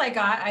furthest I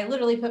got, I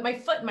literally put my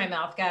foot in my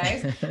mouth,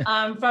 guys,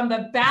 from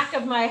the back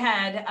of my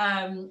head.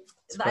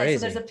 So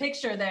there's a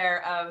picture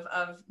there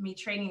of me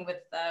training with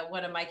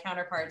one of my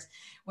counterparts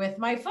with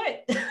my foot.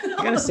 You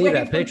got to see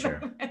that picture.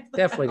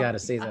 Definitely got to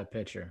see that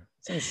picture.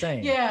 It's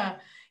insane. Yeah.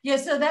 Yeah,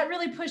 so that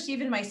really pushed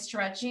even my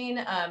stretching,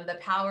 the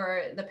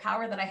power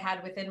that I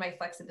had within my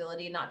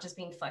flexibility, not just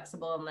being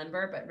flexible and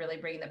limber, but really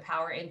bringing the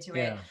power into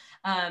it.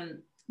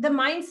 The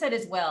mindset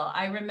as well.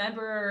 I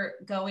remember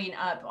going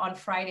up on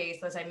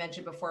Fridays, as I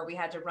mentioned before, we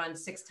had to run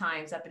 6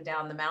 times up and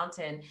down the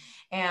mountain,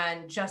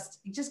 and just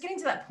getting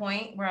to that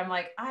point where I'm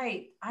like,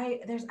 I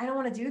don't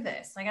want to do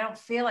this. Like, I don't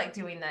feel like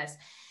doing this.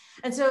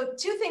 And so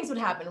 2 things would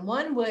happen.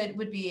 One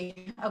would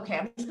be, okay,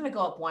 I'm just going to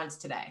go up once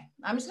today.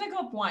 I'm just going to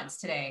go up once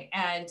today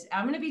and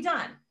I'm going to be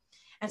done.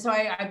 And so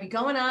I'd be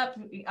going up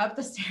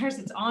the stairs.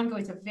 It's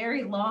ongoing. It's a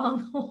very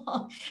long,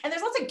 and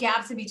there's lots of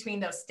gaps in between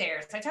those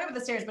stairs. So I talk about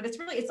the stairs, but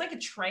it's like a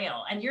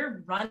trail and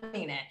you're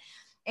running it.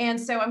 And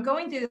so I'm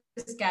going through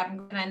this gap,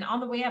 and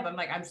on the way up, I'm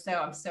like, I'm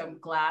so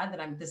glad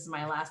that this is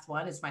my last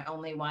one. It's my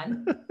only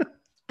one.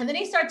 And then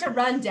you start to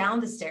run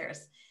down the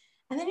stairs.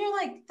 And then you're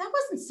like, that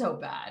wasn't so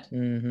bad.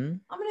 Mm-hmm.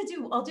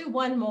 I'll do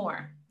one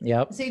more.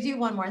 Yep. So you do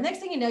one more. Next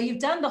thing you know, you've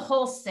done the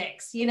whole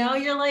 6,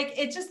 you're like,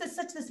 it's just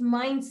such this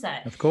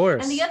mindset. Of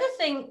course. And the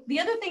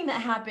other thing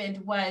that happened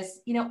was,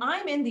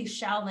 I'm in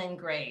these Shaolin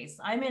grays.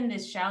 I'm in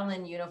this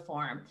Shaolin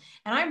uniform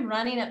and I'm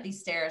running up these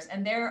stairs,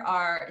 and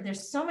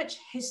there's so much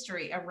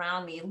history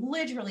around me,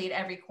 literally at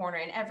every corner,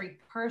 and every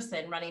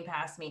person running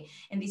past me,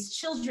 and these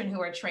children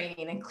who are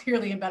training and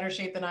clearly in better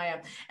shape than I am,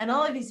 and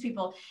all of these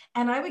people.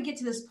 And I would get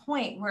to this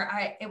point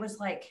where it was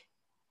like,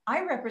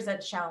 I represent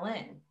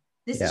Shaolin.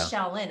 This is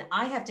Shaolin.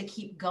 I have to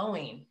keep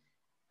going.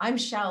 I'm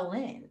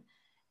Shaolin.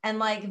 And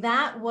like,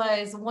 that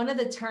was one of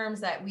the terms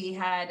that we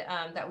had,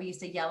 that we used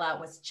to yell out,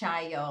 was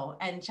chayo.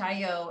 And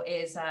chayo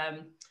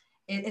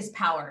is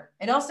power.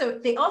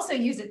 They also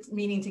use it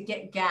meaning to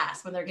get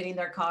gas when they're getting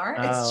their car.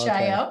 It's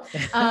chayo.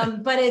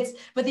 Okay.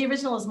 But the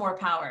original is more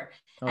power.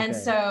 Okay. And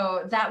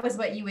so that was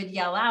what you would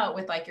yell out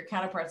with like your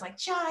counterparts, like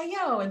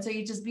chayo. And so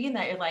you just be in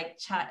that, you're like,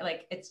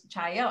 it's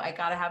chayo. I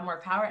got to have more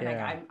power.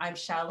 And I'm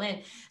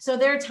Shaolin. So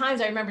there are times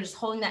I remember just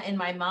holding that in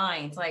my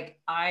mind. Like,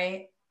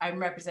 I'm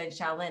representing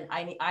Shaolin.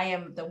 I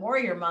am the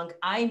warrior monk.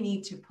 I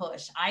need to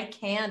push. I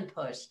can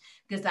push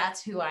because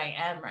that's who I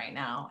am right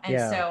now. And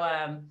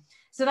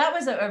so that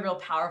was a real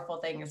powerful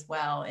thing as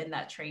well in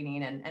that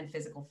training and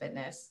physical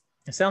fitness.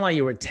 It sounded like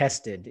you were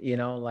tested,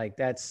 like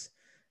that's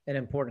an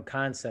important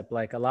concept.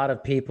 Like, a lot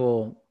of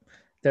people,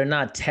 they're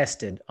not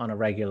tested on a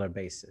regular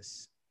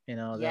basis. They're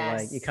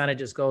like, you kind of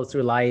just go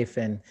through life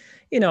and,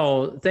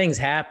 things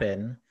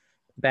happen,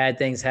 bad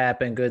things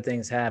happen, good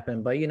things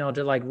happen, but,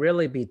 to like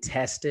really be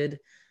tested,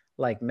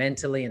 like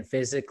mentally and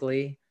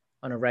physically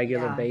on a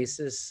regular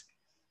basis.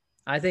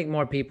 I think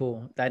more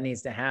people, that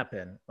needs to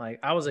happen. Like,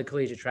 I was a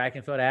collegiate track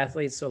and field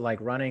athlete. So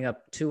like running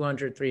up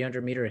 200,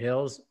 300 meter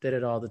hills, did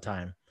it all the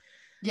time.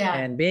 Yeah.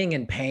 And being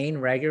in pain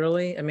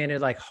regularly, I mean,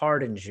 it like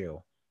hardens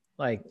you,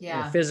 like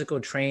your physical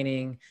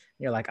training.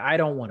 You're like, I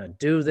don't want to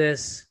do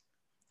this.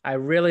 I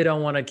really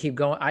don't want to keep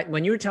going.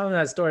 When you were telling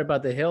that story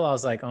about the hill, I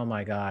was like, oh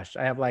my gosh,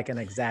 I have like an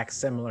exact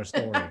similar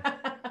story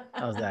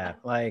of that.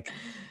 Like,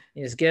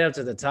 you just get up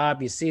to the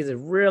top, you see the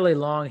really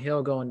long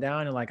hill going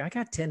down. You're like, I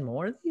got 10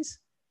 more of these.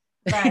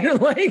 Right. You're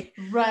like,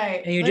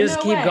 right. And you just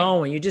keep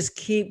going. You just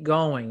keep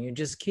going. You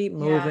just keep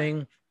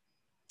moving.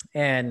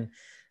 And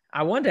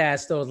I wanted to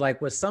ask though,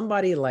 like, was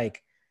somebody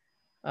like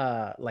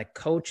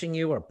coaching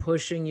you or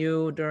pushing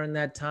you during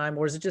that time?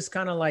 Or is it just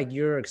kind of like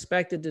you're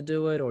expected to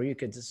do it, or you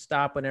could just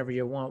stop whenever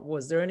you want?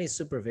 Was there any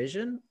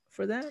supervision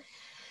for that?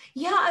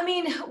 Yeah, I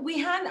mean, we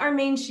had our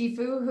main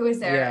Shifu who was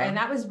there, and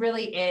that was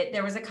really it.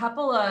 There was a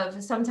couple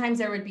of, sometimes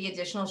there would be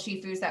additional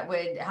Shifus that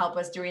would help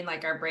us during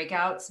like our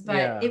breakouts,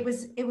 but it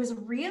was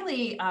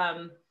really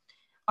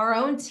our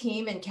own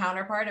team and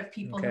counterpart of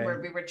people who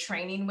we were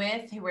training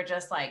with, who were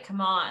just like, come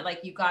on,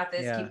 like, you got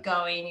this, keep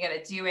going, you got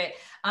to do it.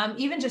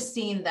 Even just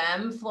seeing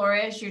them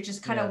flourish, you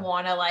just kind of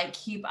want to like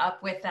keep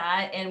up with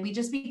that. And we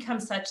just become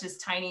such this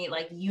tiny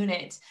like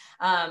unit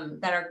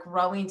that are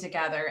growing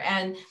together.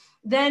 And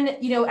then,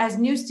 as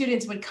new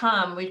students would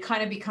come, we'd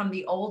kind of become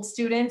the old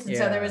students. And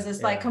so there was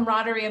this like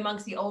camaraderie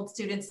amongst the old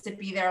students to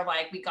be there.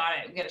 Like, we got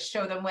to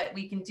show them what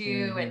we can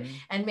do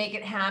and make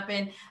it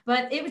happen.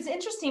 But it was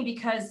interesting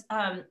because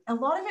a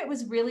lot of it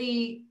was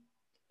really,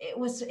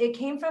 it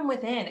came from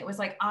within. It was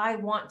like, I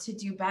want to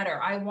do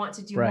better. I want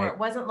to do more. It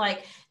wasn't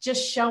like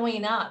just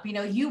showing up,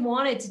 you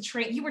wanted to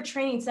train, you were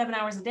training 7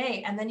 hours a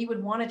day, and then you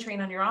would want to train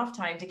on your off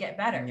time to get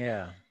better.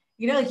 Yeah.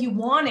 Like, you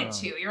wanted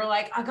to, you're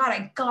like,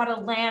 I gotta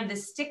land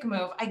this stick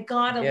move. I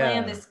gotta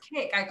land this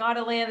kick. I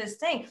gotta land this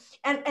thing.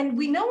 And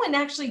no one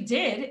actually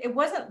did. It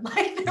wasn't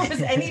like there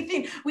was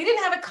anything. We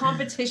didn't have a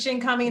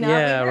competition coming up.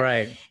 Yeah,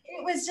 right.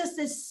 It was just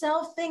this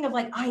self thing of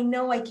like, I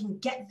know I can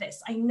get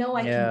this. I know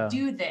I can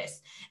do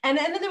this. And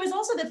then there was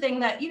also the thing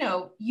that, you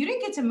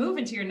didn't get to move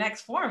into your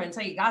next form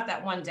until you got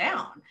that one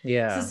down.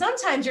 Yeah. So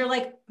sometimes you're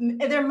like,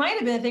 there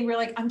might've been a thing where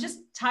like, I'm just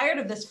tired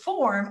of this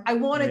form. I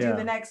want to do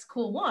the next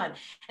cool one.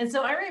 And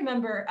so I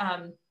remember,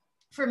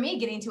 for me,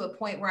 getting to a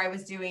point where I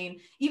was doing,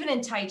 even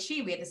in Tai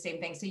Chi, we had the same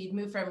thing. So you'd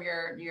move from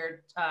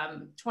your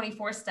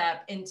 24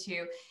 step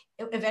into,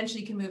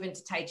 eventually you can move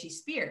into Tai Chi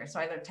spear. So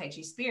I learned Tai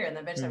Chi spear, and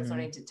then eventually I was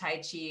learning to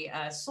Tai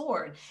Chi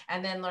sword,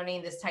 and then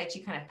learning this Tai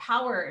Chi kind of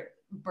power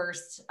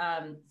burst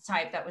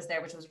type that was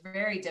there, which was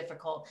very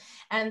difficult.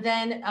 And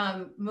then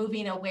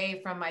moving away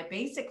from my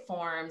basic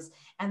forms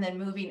and then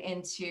moving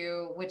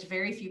into, which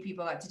very few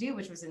people got to do,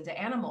 which was into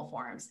animal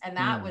forms. And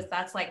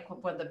that's like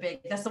one of the big,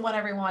 that's the one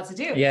everyone wants to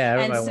do. Yeah.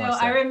 And so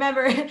I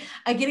remember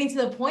getting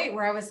to the point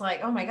where I was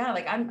like, oh my God,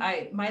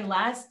 like my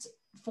last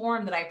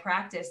form that I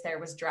practiced there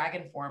was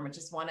dragon form, which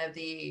is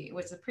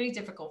was a pretty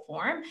difficult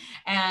form.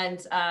 And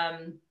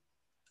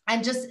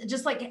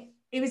just like,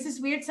 it was this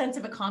weird sense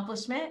of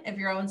accomplishment of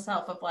your own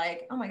self of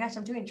like, oh my gosh,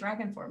 I'm doing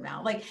dragon form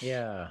now. Like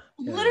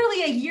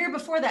literally a year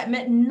before that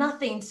meant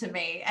nothing to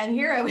me. And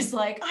here I was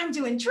like, I'm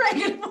doing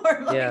dragon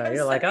form. Like, yeah.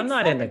 You're like, I'm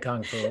not into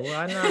Kung Fu.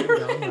 I'm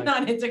not, I'm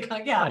not into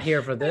Kung Fu. Yeah. Not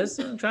here for this.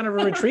 I'm trying to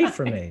retreat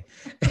from me.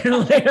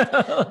 I'm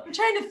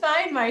trying to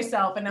find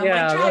myself and I'm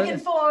like dragon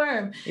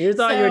form. You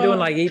thought you were doing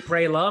like Eat,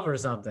 Pray, Love or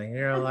something.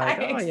 You're like,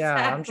 oh exactly.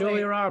 yeah, I'm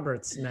Julia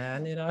Roberts,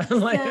 man. You know,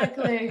 like,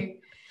 exactly.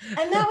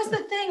 And that was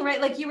the thing,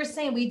 right? Like you were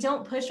saying, we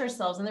don't push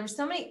ourselves. And there were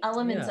so many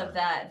elements of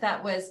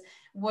that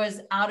was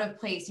out of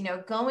place, you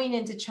know, going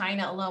into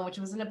China alone, which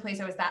wasn't a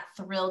place I was that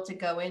thrilled to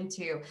go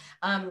into.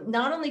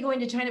 Not only going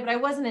to China, but I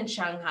wasn't in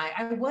Shanghai.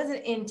 I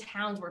wasn't in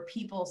towns where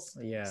people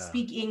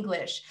speak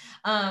English.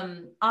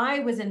 I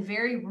was in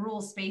very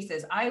rural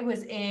spaces. I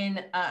was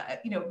in,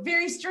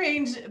 very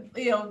strange,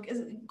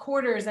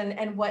 quarters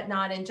and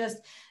whatnot,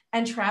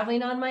 and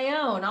traveling on my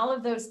own, all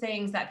of those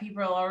things that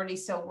people are already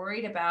so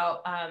worried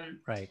about.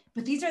 Right.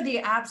 But these are the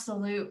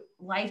absolute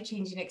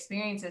life-changing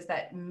experiences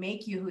that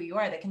make you who you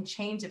are, that can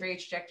change the very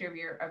trajectory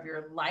of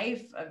your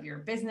life, of your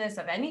business,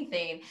 of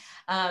anything.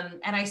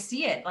 And I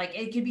see it, like,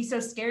 it could be so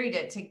scary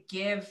to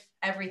give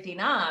everything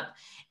up.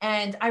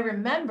 And I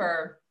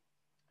remember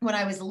when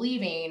I was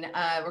leaving,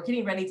 we're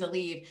getting ready to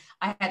leave,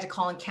 I had to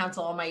call and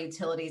cancel all my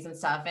utilities and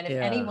stuff. And if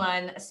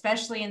anyone,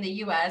 especially in the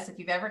US, if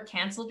you've ever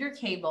canceled your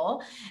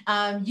cable,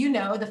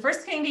 the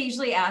first thing they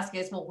usually ask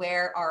is, well,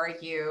 where are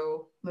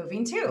you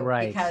moving to?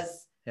 Right.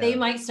 Because they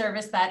might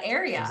service that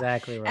area.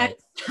 Exactly right. And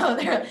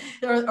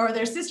so or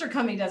their sister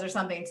company does or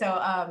something.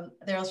 So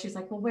she's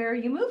like, well, where are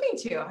you moving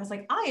to? I was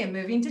like, I am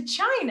moving to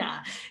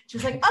China. She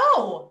was like,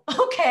 oh,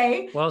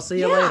 okay. Well,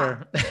 see you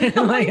later.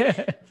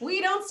 We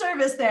don't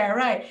service there,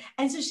 right?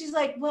 And so she's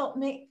like, well,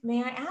 may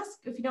I ask,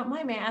 if you don't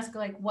mind, may I ask,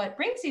 like, what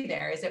brings you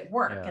there? Is it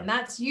work? Yeah. And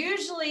that's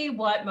usually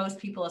what most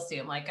people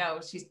assume, like, oh,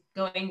 she's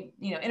going,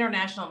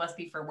 international, must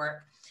be for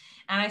work.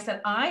 And I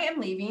said, I am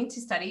leaving to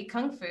study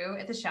Kung Fu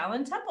at the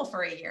Shaolin Temple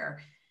for a year.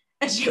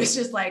 And she was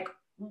just like,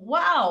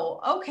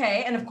 wow,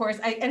 okay. And of course,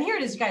 and here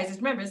it is, guys,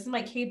 remember, this is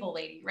my cable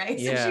lady, right?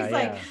 So she's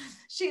like,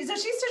 she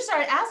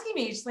started asking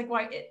me, she's like,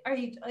 why are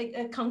you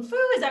like Kung Fu?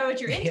 Is that what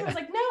you're into? I was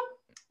like, no,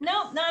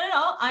 not at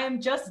all. I am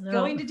just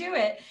going to do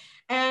it.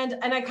 And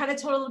I kind of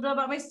told a little bit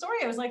about my story.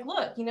 I was like,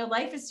 look,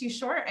 life is too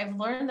short. I've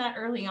learned that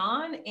early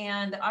on,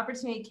 and the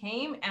opportunity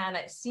came, and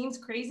it seems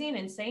crazy and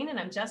insane, and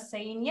I'm just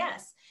saying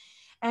yes.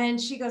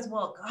 And she goes,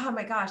 well, oh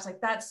my gosh, like,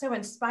 that's so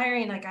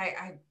inspiring. Like,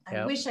 I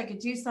wish I could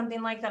do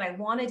something like that. I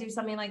want to do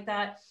something like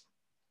that.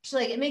 She's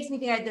like, it makes me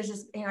think there's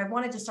just, I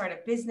wanted to start a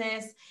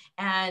business,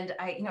 and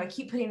I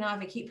keep putting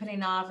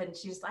off. And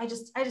she's, I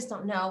just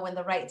don't know when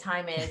the right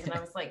time is. And I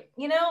was like,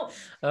 it's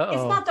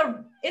not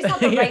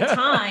the right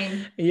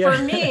time for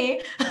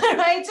me,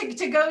 right?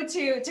 To go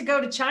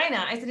to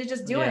China. I said, I'm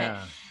just doing it.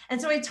 And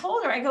so I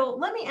told her, I go,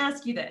 let me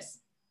ask you this.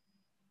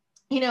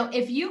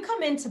 If you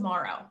come in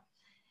tomorrow,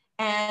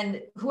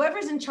 and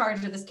whoever's in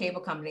charge of this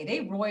cable company,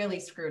 they royally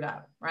screwed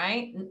up,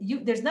 right?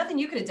 There's nothing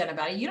you could have done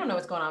about it. You don't know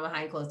what's going on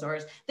behind closed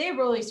doors. They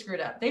royally screwed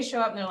up. They show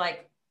up and they're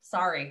like,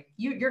 sorry,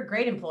 you're a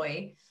great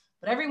employee,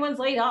 but everyone's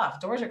laid off.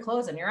 Doors are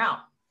closed and you're out.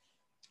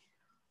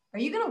 Are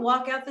you going to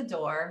walk out the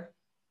door,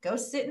 go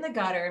sit in the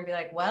gutter and be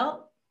like,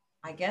 well,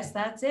 I guess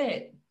that's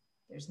it.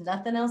 There's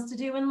nothing else to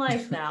do in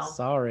life now.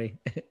 Sorry.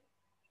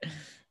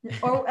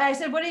 Or I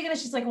said, what are you going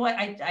to? She's like, well,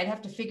 I'd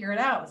have to figure it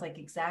out. I was like,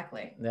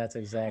 exactly. That's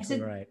exactly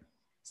right.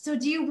 So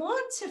do you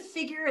want to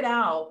figure it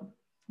out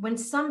when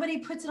somebody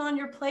puts it on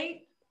your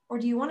plate, or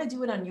do you want to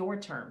do it on your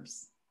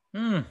terms?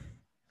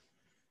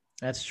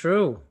 That's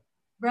true.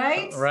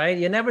 Right? Right.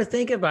 You never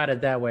think about it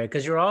that way,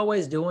 because you're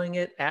always doing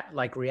it at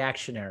like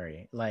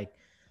reactionary, like,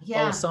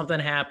 oh, something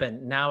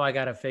happened, now I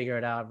got to figure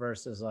it out,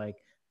 versus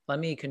like, let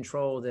me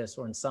control this,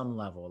 or in some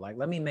level, like,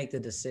 let me make the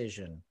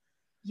decision.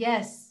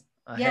 Yes.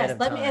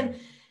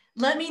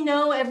 Let me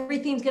know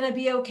everything's going to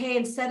be okay,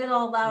 and set it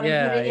all out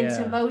and put it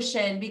into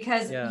motion,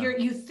 because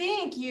you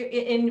think you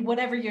in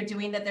whatever you're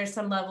doing that there's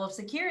some level of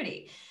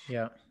security.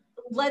 Yeah.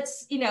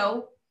 Let's,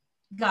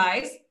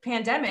 guys,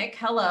 pandemic,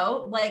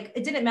 hello, like,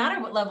 it didn't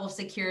matter what level of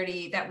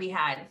security that we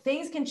had.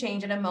 Things can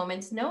change at a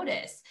moment's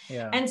notice.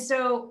 Yeah. And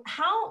so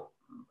how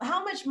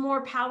much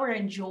more power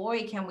and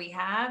joy can we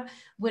have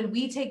when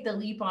we take the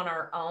leap on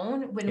our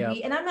own,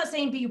 and I'm not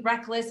saying be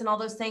reckless and all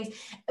those things,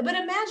 but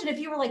imagine if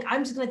you were like,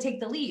 I'm just going to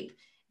take the leap.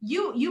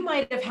 You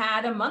might have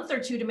had a month or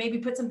two to maybe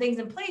put some things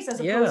in place, as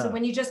opposed to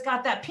when you just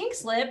got that pink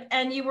slip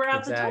and you were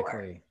out the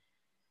door.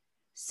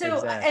 So,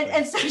 Exactly.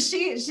 and so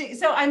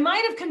so I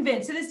might have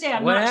convinced, to this day,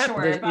 I'm What not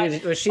happened? sure.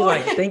 But, Was she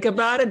like, think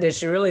about it? Did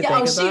she really think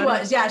about she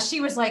was. it? Yeah, she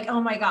was like, oh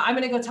my God, I'm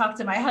going to go talk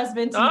to my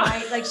husband Oh.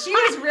 tonight. Like she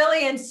was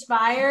really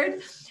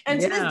inspired.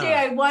 And to this day,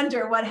 Yeah. I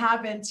wonder what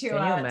happened to Can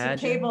you imagine?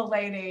 Cable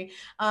Lady,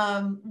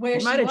 where You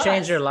she might have was.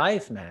 changed your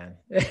life, man.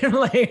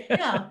 Like,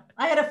 Yeah,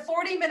 I had a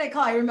 40-minute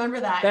call. I remember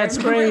that. that's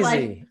I remember,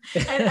 crazy.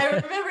 I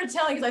remember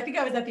telling, because I think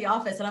I was at the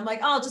office and I'm like,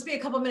 oh, just be a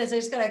couple minutes. I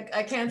just got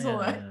to cancel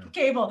a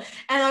cable.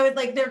 And I was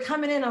like, they're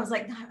coming in. I was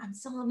like, I'm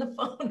still on the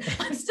phone.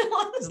 I'm still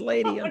on This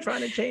lady, I'm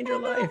trying to change her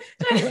life.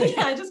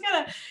 Yeah, I just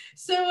gotta.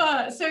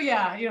 So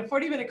yeah,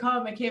 40-minute call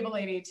with my cable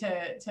lady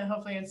to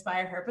hopefully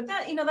inspire her. But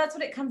that, that's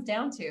what it comes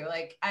down to.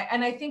 Like,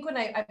 I think when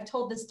I've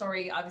told this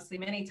story, obviously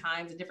many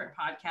times in different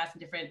podcasts and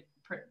different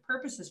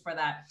purposes for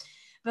that.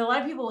 But a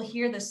lot of people will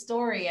hear this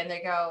story and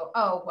they go,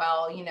 oh,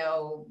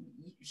 well,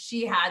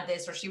 she had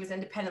this, or she was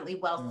independently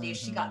wealthy.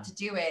 She got to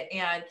do it.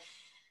 And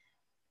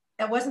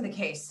that wasn't the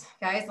case,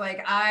 guys.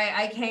 Like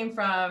I came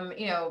from,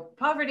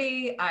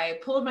 poverty. I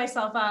pulled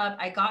myself up.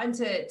 I got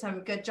into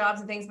some good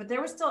jobs and things, but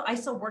I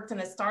still worked in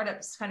a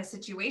startup kind of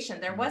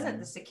situation. There wasn't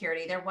the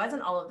security. There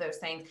wasn't all of those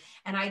things.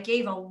 And I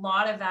gave a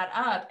lot of that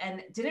up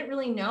and didn't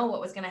really know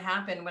what was going to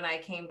happen when I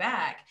came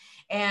back.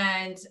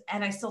 And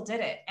I still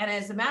did it. And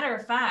as a matter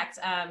of fact,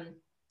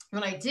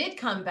 when I did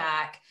come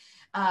back,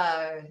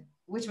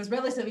 which was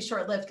relatively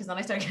short-lived because then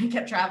I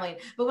kept traveling.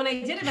 But when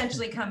I did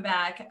eventually come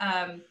back,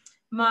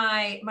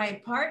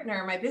 my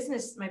partner, my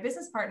business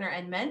partner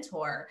and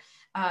mentor,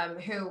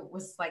 who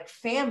was like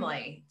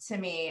family to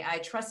me, I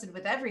trusted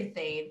with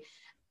everything,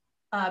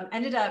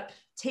 ended up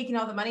taking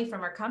all the money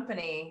from our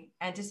company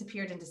and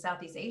disappeared into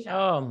Southeast Asia.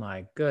 Oh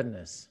my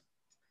goodness.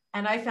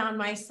 And I found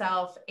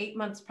myself 8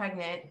 months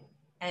pregnant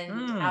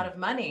and out of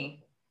money.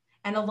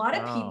 And a lot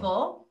of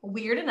people,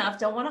 weird enough,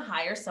 don't want to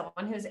hire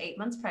someone who's 8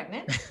 months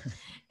pregnant.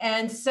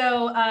 And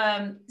so,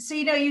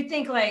 you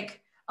think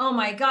like, oh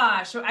my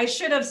gosh, I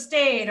should have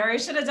stayed, or I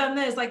should have done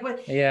this. Like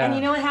what? Yeah. And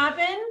you know what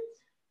happened?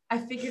 I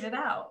figured it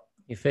out.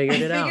 You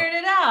figured it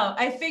out.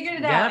 I figured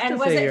it out. And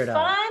was it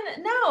fun?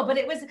 No, but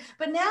it was,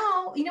 but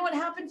now, you know what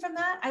happened from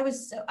that? I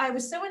was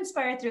so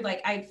inspired through,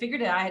 like, I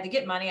figured it out. I had to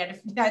get money. I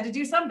had to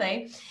do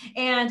something.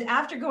 And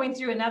after going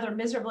through another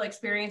miserable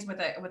experience with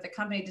a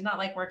company I did not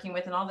like working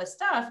with and all this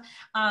stuff,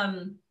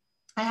 I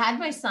had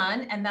my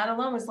son, and that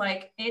alone was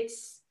like,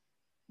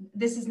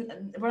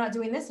 we're not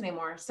doing this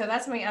anymore. So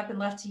that's when we up and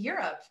left to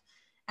Europe.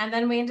 And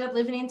then we ended up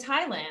living in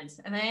Thailand,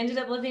 and then I ended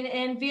up living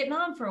in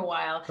Vietnam for a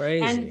while.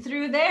 Crazy. And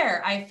through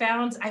there, I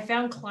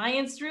found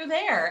clients through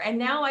there. And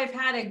now I've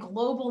had a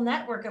global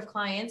network of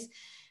clients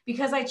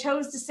because I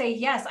chose to say,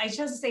 yes, I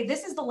chose to say,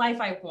 this is the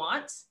life I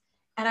want.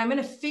 And I'm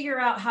going to figure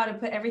out how to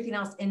put everything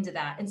else into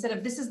that. Instead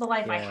of, this is the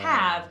life I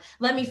have,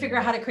 let me figure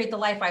out how to create the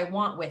life I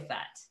want with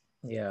that.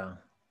 Yeah,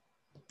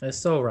 that's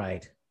so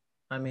right.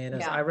 I mean,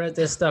 I read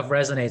this stuff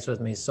resonates with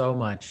me so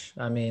much.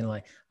 I mean,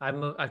 like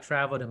I've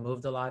traveled and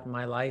moved a lot in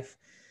my life.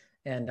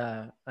 And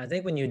I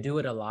think when you do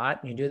it a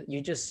lot,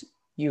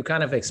 you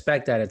kind of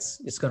expect that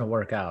it's going to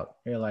work out.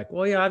 You're like,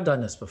 well, yeah, I've done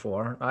this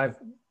before. I've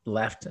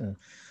left and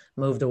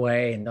moved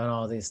away and done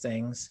all these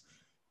things.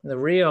 The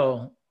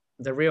real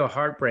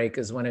heartbreak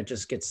is when it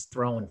just gets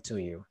thrown to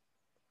you.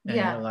 And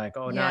you're like,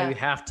 oh, now you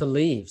have to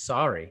leave.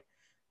 Sorry.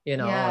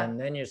 And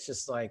then it's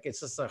just like, it's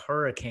just a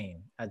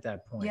hurricane at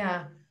that point.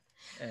 Yeah.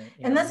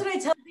 And that's what I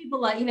tell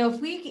people, like,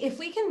 if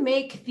we can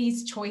make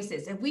these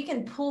choices, if we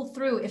can pull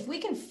through, if we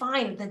can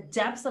find the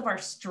depths of our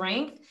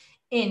strength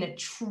in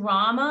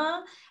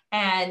trauma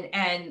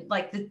and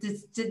like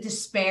the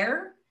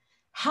despair,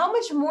 how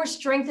much more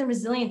strength and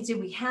resilience do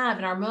we have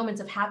in our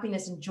moments of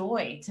happiness and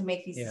joy to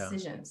make these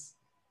decisions?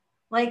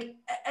 Like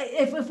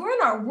if we're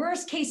in our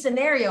worst case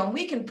scenario and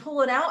we can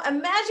pull it out,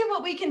 imagine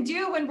what we can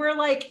do when we're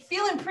like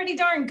feeling pretty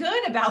darn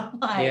good about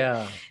life.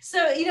 Yeah.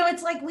 So,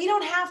 it's like, we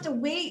don't have to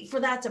wait for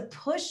that to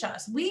push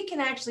us. We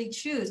can actually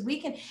choose.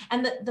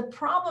 And the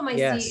problem I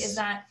see is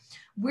that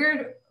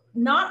we're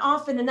not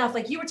often enough,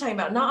 like you were talking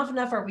about, not often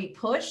enough are we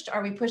pushed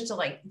to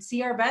like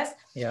see our best.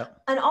 Yeah.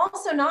 And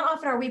also not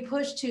often are we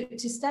pushed to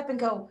step and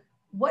go,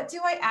 what do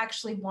I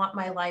actually want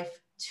my life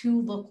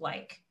to look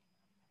like?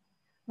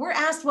 We're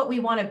asked what we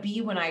want to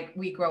be when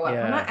we grow up.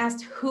 Yeah. We're not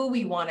asked who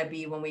we want to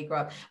be when we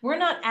grow up. We're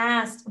not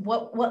asked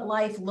what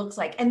life looks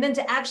like. And then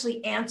to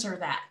actually answer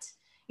that,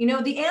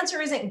 the answer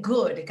isn't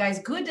good, guys.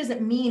 Good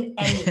doesn't mean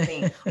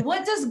anything.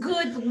 What does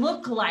good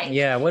look like?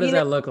 Yeah. What does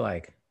that look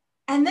like?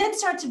 And then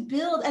start to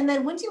build. And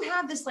then once you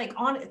have this like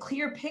on a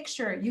clear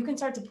picture, you can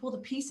start to pull the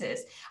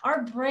pieces.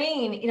 Our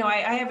brain, I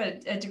have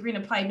a degree in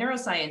applied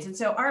neuroscience. And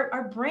so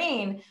our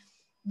brain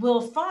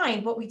will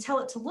find what we tell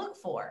it to look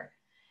for.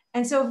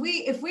 And so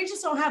if we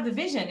just don't have the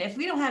vision, if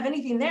we don't have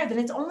anything there, then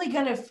it's only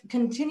going to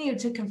continue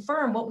to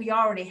confirm what we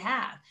already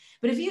have.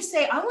 But if you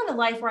say, I want a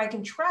life where I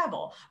can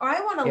travel, or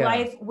I want a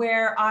life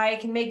where I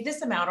can make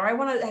this amount, or I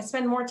want to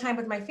spend more time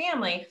with my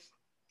family,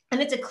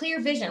 and it's a clear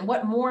vision,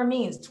 what more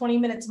means, 20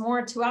 minutes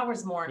more, 2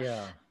 hours more,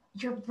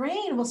 your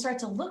brain will start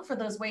to look for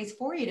those ways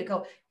for you to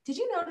go, did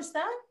you notice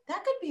that?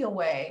 That could be a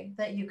way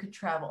that you could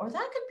travel, or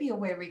that could be a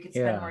way where you could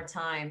spend more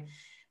time.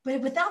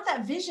 But without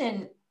that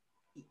vision,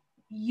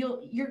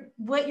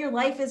 what your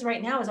life is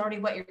right now is already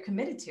what you're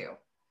committed to.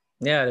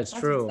 Yeah, that's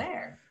true. What's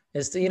there.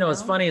 It's,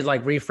 it's funny,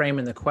 like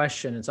reframing the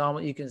question. It's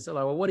almost, you can say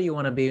like, well, what do you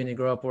want to be when you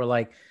grow up? Or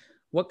like,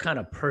 what kind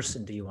of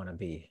person do you want to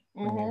be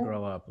when you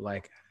grow up?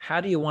 Like,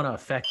 how do you want to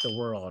affect the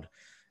world?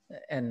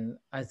 And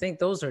I think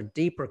those are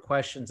deeper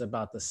questions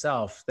about the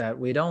self that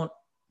we don't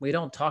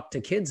talk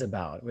to kids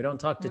about. We don't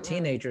talk to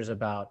teenagers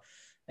about,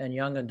 and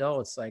young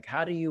adults. Like,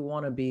 how do you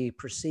want to be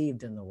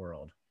perceived in the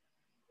world?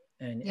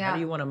 And how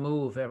do you want to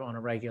move on a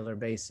regular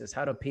basis?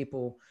 How do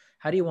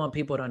you want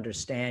people to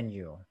understand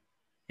you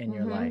in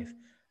your life?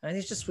 And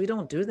it's just, we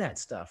don't do that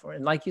stuff.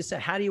 And like you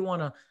said, how do you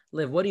want to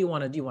live? What do you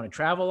want to do? You want to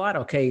travel a lot?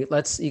 Okay,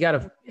 you got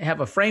to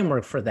have a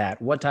framework for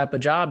that. What type of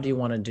job do you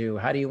want to do?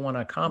 How do you want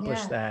to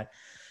accomplish that?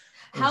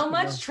 How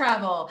much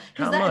travel?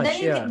 Because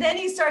then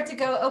you start to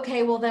go,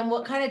 okay, well then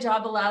what kind of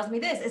job allows me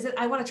this? Is it,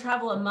 I want to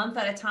travel a month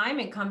at a time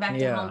and come back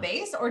to home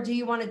base? Or do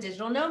you want a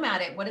digital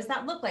nomadic? What does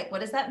that look like?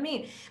 What does that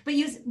mean?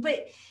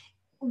 But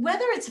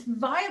whether it's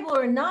viable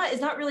or not is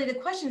not really the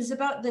question. It's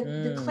about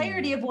the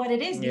clarity of what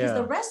it is, because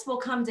the rest will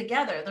come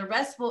together. The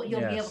rest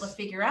you'll be able to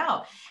figure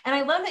out. And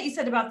I love that you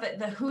said about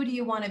the who do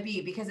you want to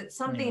be, because it's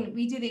something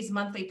we do these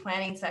monthly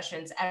planning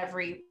sessions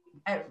every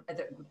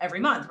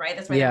month, right?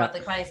 That's why they're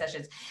monthly planning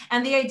sessions.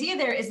 And the idea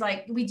there is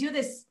like, we do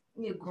this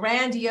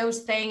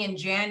grandiose thing in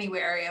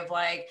January of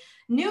like,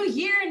 new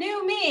year,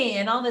 new me,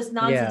 and all this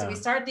nonsense. We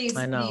start these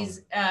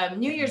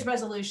New Year's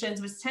resolutions,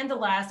 which tend to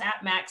last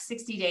at max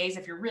 60 days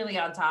if you're really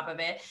on top of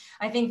it.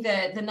 I think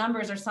the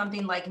numbers are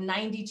something like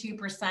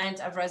 92%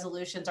 of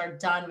resolutions are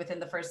done within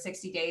the first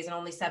 60 days, and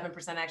only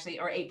 7% actually,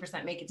 or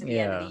 8% make it to the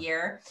end of the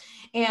year.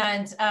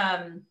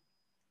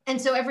 And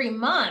so every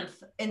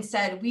month,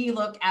 instead, we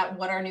look at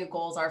what our new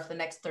goals are for the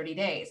next 30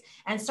 days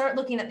and start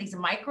looking at these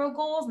micro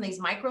goals and these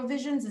micro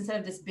visions instead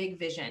of this big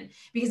vision,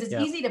 because it's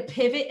easy to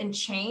pivot and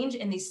change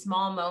in these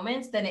small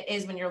moments than it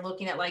is when you're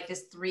looking at like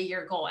this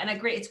 3-year goal. And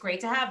it's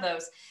great to have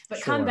those,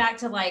 but come back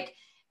to like,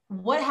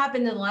 what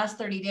happened in the last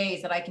 30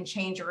 days that I can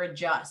change or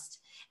adjust?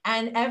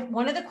 And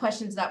one of the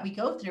questions that we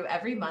go through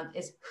every month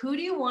is, who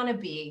do you want to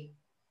be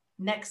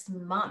next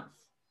month?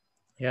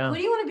 Who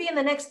do you want to be in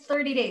the next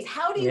 30 days?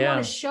 How do you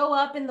want to show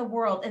up in the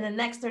world in the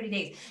next 30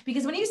 days?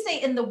 Because when you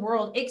say in the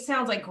world, it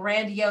sounds like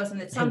grandiose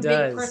and it's some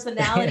big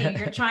personality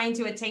you're trying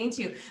to attain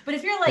to. But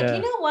if you're like,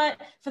 you know what,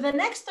 for the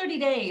next 30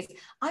 days,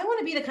 I want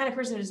to be the kind of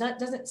person who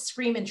doesn't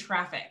scream in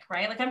traffic,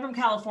 right? Like I'm from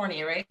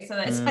California, right? So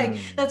that's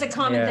that's a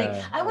common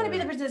thing. I want to be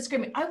the person that's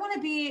screaming. I want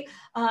to be,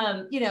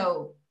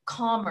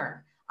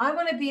 calmer. I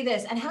want to be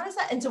this. And how does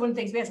that, and so when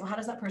things be asked, well, how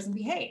does that person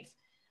behave?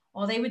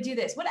 Well, they would do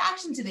this. What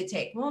actions do they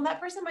take? Well, that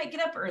person might get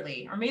up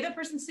early, or maybe that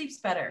person sleeps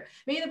better.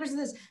 Maybe the person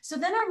does. So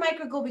then our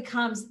micro goal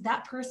becomes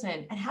that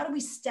person. And how do we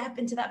step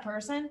into that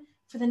person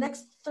for the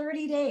next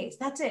 30 days?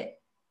 That's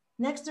it.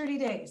 Next 30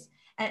 days.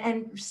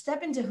 And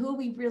step into who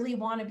we really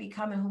want to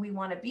become and who we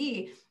want to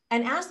be.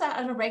 And ask that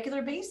on a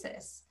regular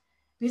basis,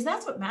 because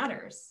that's what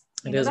matters.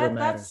 It is what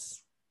matters.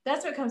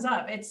 That's what comes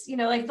up. It's,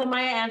 like the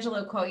Maya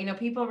Angelou quote,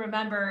 people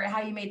remember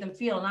how you made them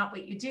feel, not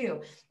what you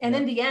do. And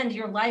in the end,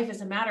 your life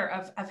is a matter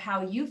of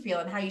how you feel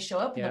and how you show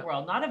up in the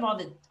world, not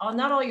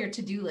all your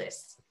to-do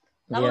lists,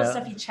 not all the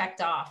stuff you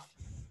checked off.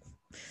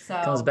 So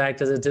it comes back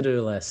to the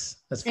to-do list.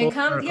 It's full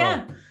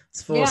circle.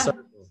 It's full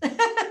circle.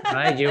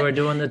 Right? You were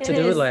doing the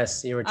to-do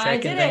list. You were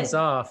checking things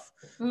off,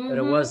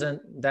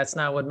 but that's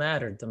not what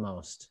mattered the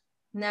most.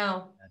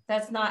 No,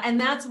 that's not. And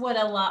that's what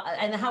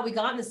and how we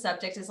got in the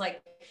subject is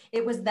like,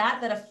 it was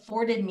that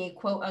afforded me,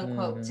 quote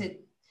unquote,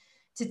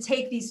 to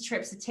take these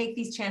trips, to take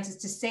these chances,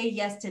 to say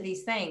yes to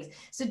these things.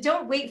 So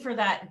don't wait for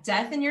that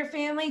death in your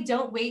family.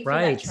 Don't wait for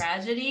that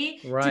tragedy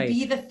to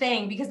be the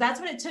thing, because that's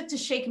what it took to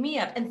shake me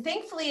up. And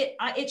thankfully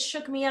it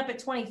shook me up at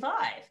 25.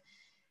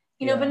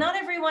 But not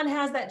everyone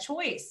has that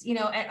choice,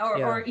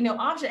 or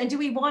option. And do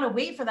we want to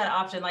wait for that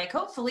option? Like,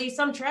 hopefully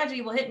some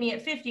tragedy will hit me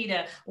at 50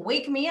 to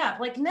wake me up.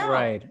 Like,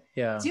 no,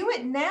 do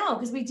it now,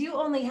 because we do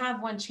only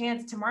have one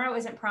chance. Tomorrow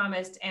isn't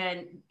promised.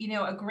 And,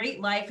 a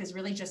great life is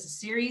really just a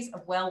series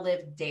of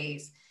well-lived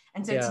days.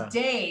 And so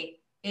today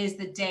is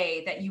the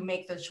day that you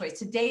make those choices.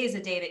 Today is the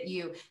day that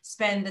you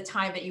spend the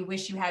time that you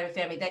wish you had with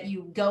family, that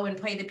you go and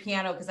play the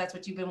piano because that's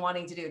what you've been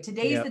wanting to do.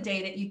 Today is the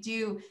day that you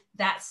do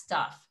that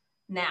stuff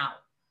now.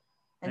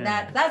 And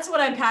that's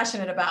what I'm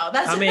passionate about.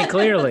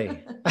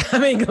 Clearly.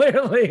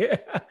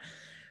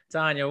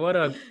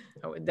 Tanya,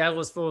 that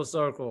was full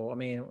circle.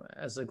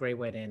 That's a great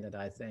way to end it,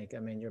 I think.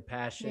 Your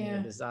passion, your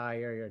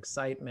desire, your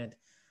excitement,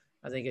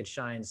 I think it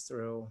shines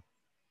through.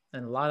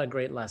 And a lot of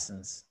great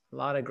lessons.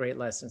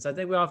 I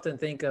think we often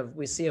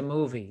we see a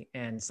movie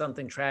and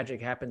something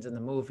tragic happens in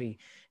the movie,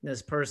 and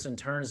this person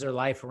turns their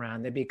life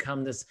around. They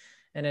become this,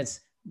 and it's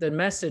the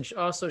message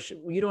also,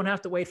 you don't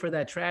have to wait for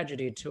that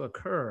tragedy to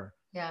occur.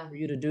 For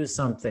you to do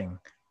something,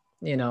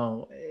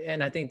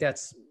 and I think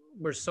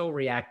we're so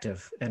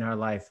reactive in our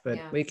life, but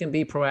we can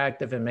be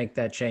proactive and make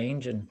that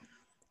change. And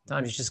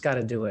sometimes you just got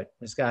to do it.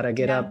 You just got to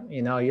get up,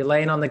 you're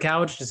laying on the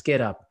couch, just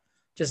get up,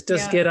 Just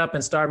get up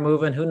and start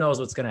moving. Who knows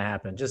what's going to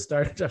happen? Just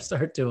start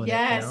doing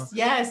it.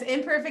 Yes.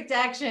 Imperfect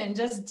action.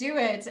 Just do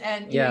it.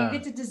 And you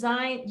get to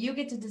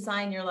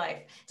design your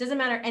life. Doesn't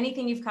matter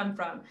anything you've come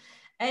from,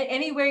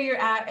 anywhere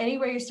you're at,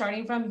 anywhere you're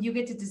starting from, you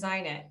get to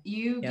design it.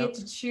 You get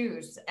to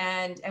choose.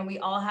 And we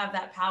all have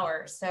that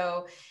power.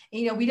 So,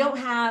 we don't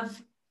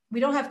have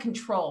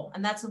control.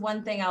 And that's the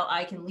one thing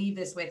I can leave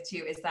this with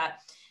too, is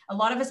that a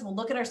lot of us will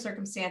look at our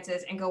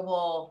circumstances and go,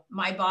 well,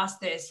 my boss,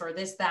 this or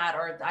this, that,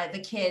 or the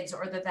kids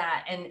or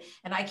that, and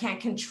I can't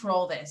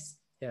control this.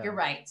 Yeah. You're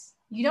right.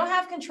 You don't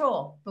have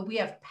control, but we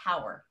have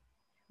power.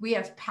 We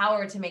have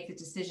power to make the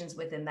decisions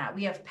within that.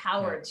 We have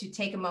power to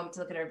take a moment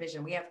to look at our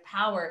vision. We have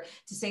power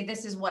to say,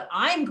 this is what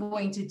I'm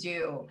going to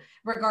do,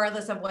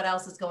 regardless of what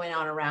else is going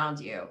on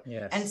around you.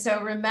 Yes. And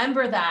so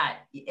remember that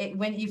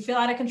when you feel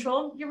out of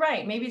control, you're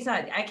right. Maybe it's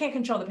not, I can't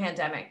control the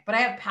pandemic, but I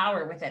have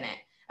power within it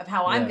of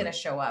how I'm going to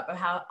show up, of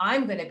how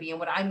I'm going to be and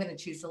what I'm going to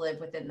choose to live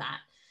within that.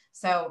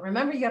 So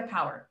remember, you have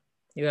power.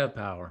 You have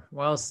power.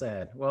 Well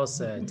said. Well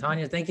said.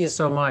 Tanya, thank you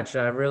so much.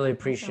 I really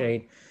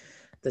appreciate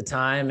the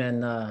time,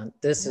 and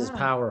this is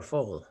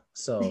powerful.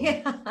 So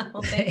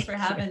well, thanks for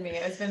having me.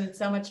 It's been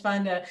so much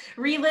fun to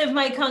relive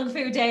my Kung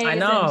Fu days. I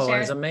know,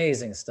 it's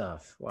amazing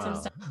stuff.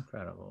 Wow,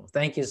 incredible.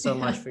 Thank you so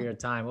much for your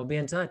time. We'll be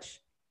in touch.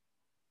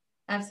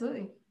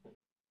 Absolutely.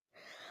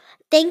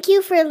 Thank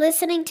you for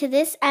listening to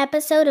this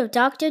episode of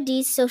Dr.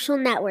 D's Social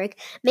Network.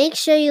 Make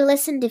sure you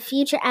listen to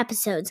future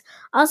episodes.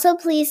 Also,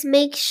 please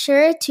make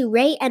sure to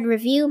rate and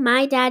review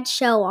My Dad's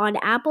Show on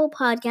Apple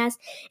Podcasts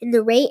in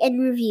the rate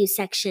and review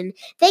section.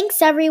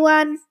 Thanks,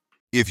 everyone.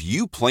 If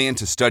you plan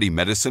to study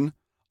medicine,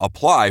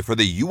 apply for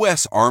the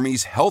U.S.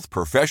 Army's Health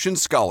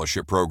Professions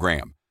Scholarship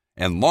Program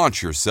and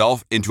launch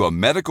yourself into a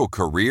medical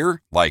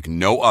career like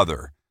no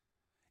other.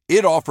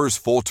 It offers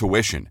full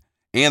tuition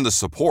and the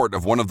support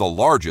of one of the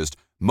largest,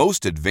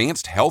 most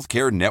advanced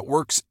healthcare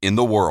networks in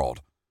the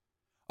world.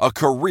 A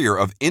career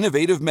of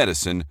innovative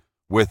medicine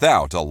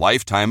without a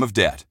lifetime of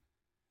debt.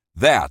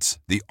 That's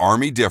the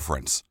Army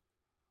difference.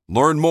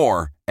 Learn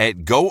more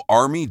at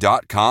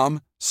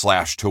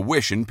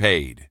goarmy.com/tuition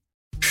paid.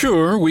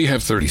 Sure, we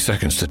have 30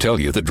 seconds to tell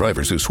you that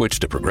drivers who switch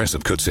to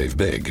Progressive could save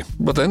big.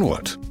 But then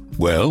what?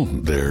 Well,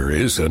 there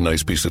is a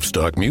nice piece of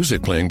stock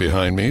music playing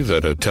behind me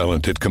that a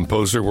talented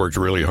composer worked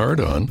really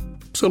hard on.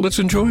 So let's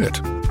enjoy it.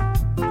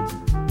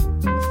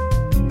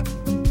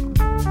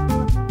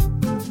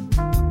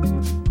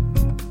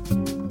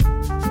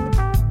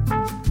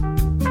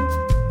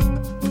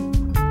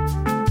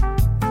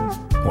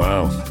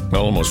 Wow,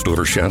 almost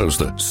overshadows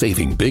the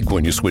saving big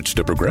when you switch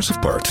to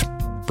Progressive part.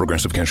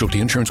 Progressive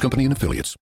Casualty Insurance Company and Affiliates.